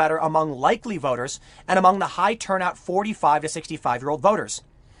consistently does better among likely voters and among the high turnout 45 to 65-year-old voters.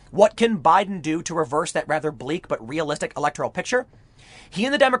 What can Biden do to reverse that rather bleak but realistic electoral picture? He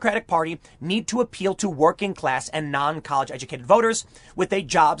and the Democratic Party need to appeal to working class and non-college educated voters with a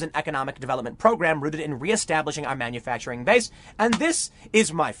jobs and economic development program rooted in reestablishing our manufacturing base. And this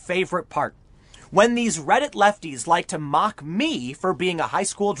is my favorite part. When these Reddit lefties like to mock me for being a high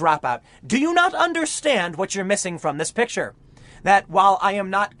school dropout, do you not understand what you're missing from this picture? that while I am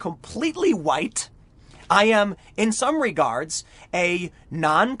not completely white, I am, in some regards, a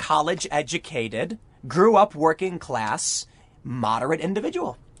non-college educated, grew up working class, moderate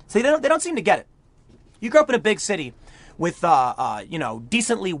individual. See, they don't seem to get it. You grew up in a big city with,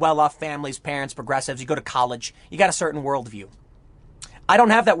 decently well-off families, parents, progressives. You go to college. You got a certain worldview. I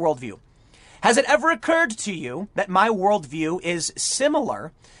don't have that worldview. Has it ever occurred to you that my worldview is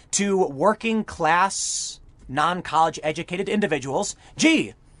similar to working class, non-college educated individuals?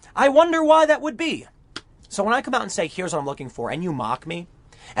 Gee, I wonder why that would be. So when I come out and say, here's what I'm looking for, and you mock me,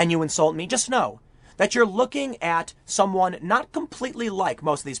 and you insult me, just know that you're looking at someone not completely like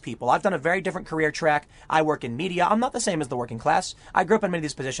most of these people. I've done a very different career track. I work in media. I'm not the same as the working class. I grew up in many of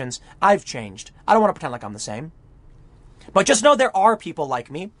these positions. I've changed. I don't want to pretend like I'm the same. But just know there are people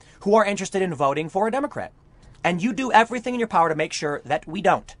like me who are interested in voting for a Democrat. And you do everything in your power to make sure that we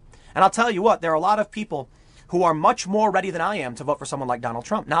don't. And I'll tell you what, there are a lot of people who are much more ready than I am to vote for someone like Donald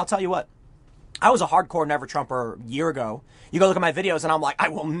Trump. Now, I'll tell you what. I was a hardcore never Trumper a year ago. You go look at my videos and I'm like, I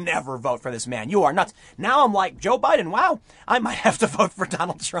will never vote for this man. You are nuts. Now I'm like, Joe Biden, wow, I might have to vote for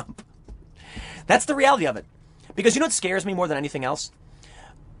Donald Trump. That's the reality of it. Because you know what scares me more than anything else?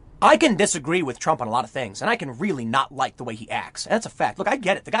 I can disagree with Trump on a lot of things, and I can really not like the way he acts. And that's a fact. Look, I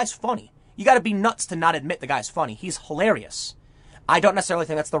get it. The guy's funny. You got to be nuts to not admit the guy's funny. He's hilarious. I don't necessarily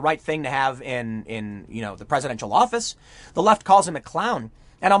think that's the right thing to have in the presidential office. The left calls him a clown.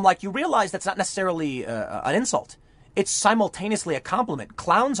 And I'm like, you realize that's not necessarily an insult. It's simultaneously a compliment.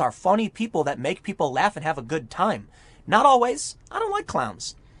 Clowns are funny people that make people laugh and have a good time. Not always. I don't like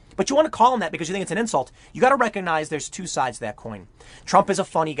clowns. But you want to call him that because you think it's an insult. You got to recognize there's two sides to that coin. Trump is a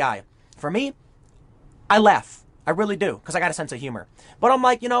funny guy. For me, I laugh. I really do, because I got a sense of humor. But I'm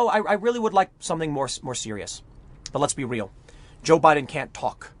like, I really would like something more serious. But let's be real. Joe Biden can't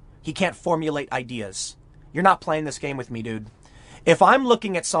talk. He can't formulate ideas. You're not playing this game with me, dude. If I'm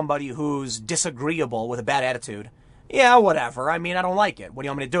looking at somebody who's disagreeable with a bad attitude, yeah, whatever. I mean, I don't like it. What do you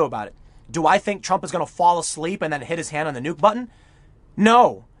want me to do about it? Do I think Trump is going to fall asleep and then hit his hand on the nuke button?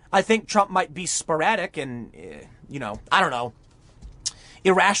 No. I think Trump might be sporadic and, I don't know,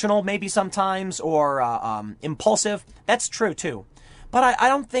 irrational maybe sometimes or impulsive. That's true, too. But I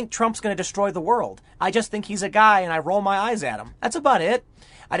don't think Trump's going to destroy the world. I just think he's a guy and I roll my eyes at him. That's about it.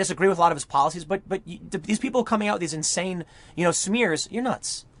 I disagree with a lot of his policies, but these people coming out with these insane, smears, you're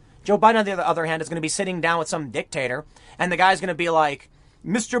nuts. Joe Biden, on the other hand, is going to be sitting down with some dictator, and the guy's going to be like,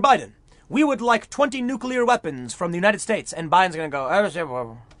 Mr. Biden, we would like 20 nuclear weapons from the United States. And Biden's going to go,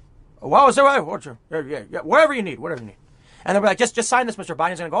 whatever you need. And they'll be like, just sign this, Mr.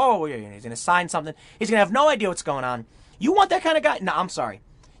 Biden's going to go, oh, yeah, he's going to sign something. He's going to have no idea what's going on. You want that kind of guy? No, I'm sorry.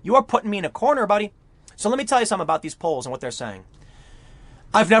 You are putting me in a corner, buddy. So let me tell you something about these polls and what they're saying.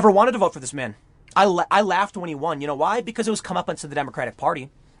 I've never wanted to vote for this man. I laughed when he won. You know why? Because it was comeuppance to the Democratic Party.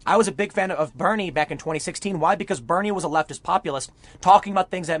 I was a big fan of Bernie back in 2016. Why? Because Bernie was a leftist populist talking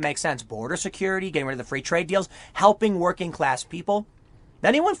about things that make sense. Border security, getting rid of the free trade deals, helping working class people.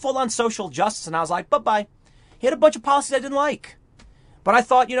 Then he went full on social justice and I was like, bye-bye. He had a bunch of policies I didn't like. But I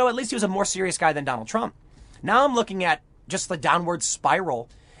thought, at least he was a more serious guy than Donald Trump. Now I'm looking at just the downward spiral.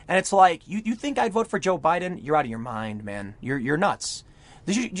 And it's like, you think I'd vote for Joe Biden? You're out of your mind, man. You're nuts.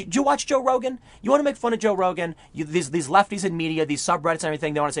 Did you watch Joe Rogan? You want to make fun of Joe Rogan? These lefties in media, these subreddits and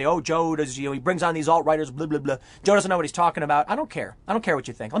everything, they want to say, oh, Joe does, he brings on these alt-righters, blah, blah, blah. Joe doesn't know what he's talking about. I don't care. I don't care what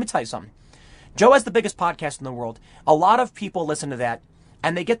you think. Let me tell you something. Joe has the biggest podcast in the world. A lot of people listen to that,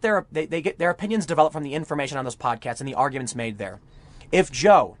 and they get their opinions developed from the information on those podcasts and the arguments made there. If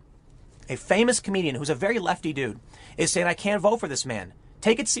Joe, a famous comedian who's a very lefty dude, is saying, I can't vote for this man,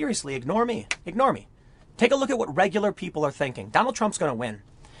 take it seriously. Ignore me. Ignore me. Take a look at what regular people are thinking. Donald Trump's going to win.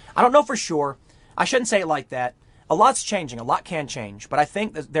 I don't know for sure. I shouldn't say it like that. A lot's changing. A lot can change. But I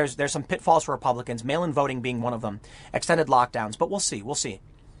think that there's some pitfalls for Republicans, mail-in voting being one of them, extended lockdowns. But we'll see. We'll see.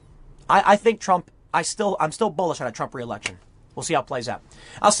 I think Trump, I'm still bullish on a Trump re-election. We'll see how it plays out.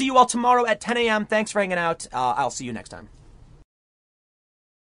 I'll see you all tomorrow at 10 a.m. Thanks for hanging out. I'll see you next time.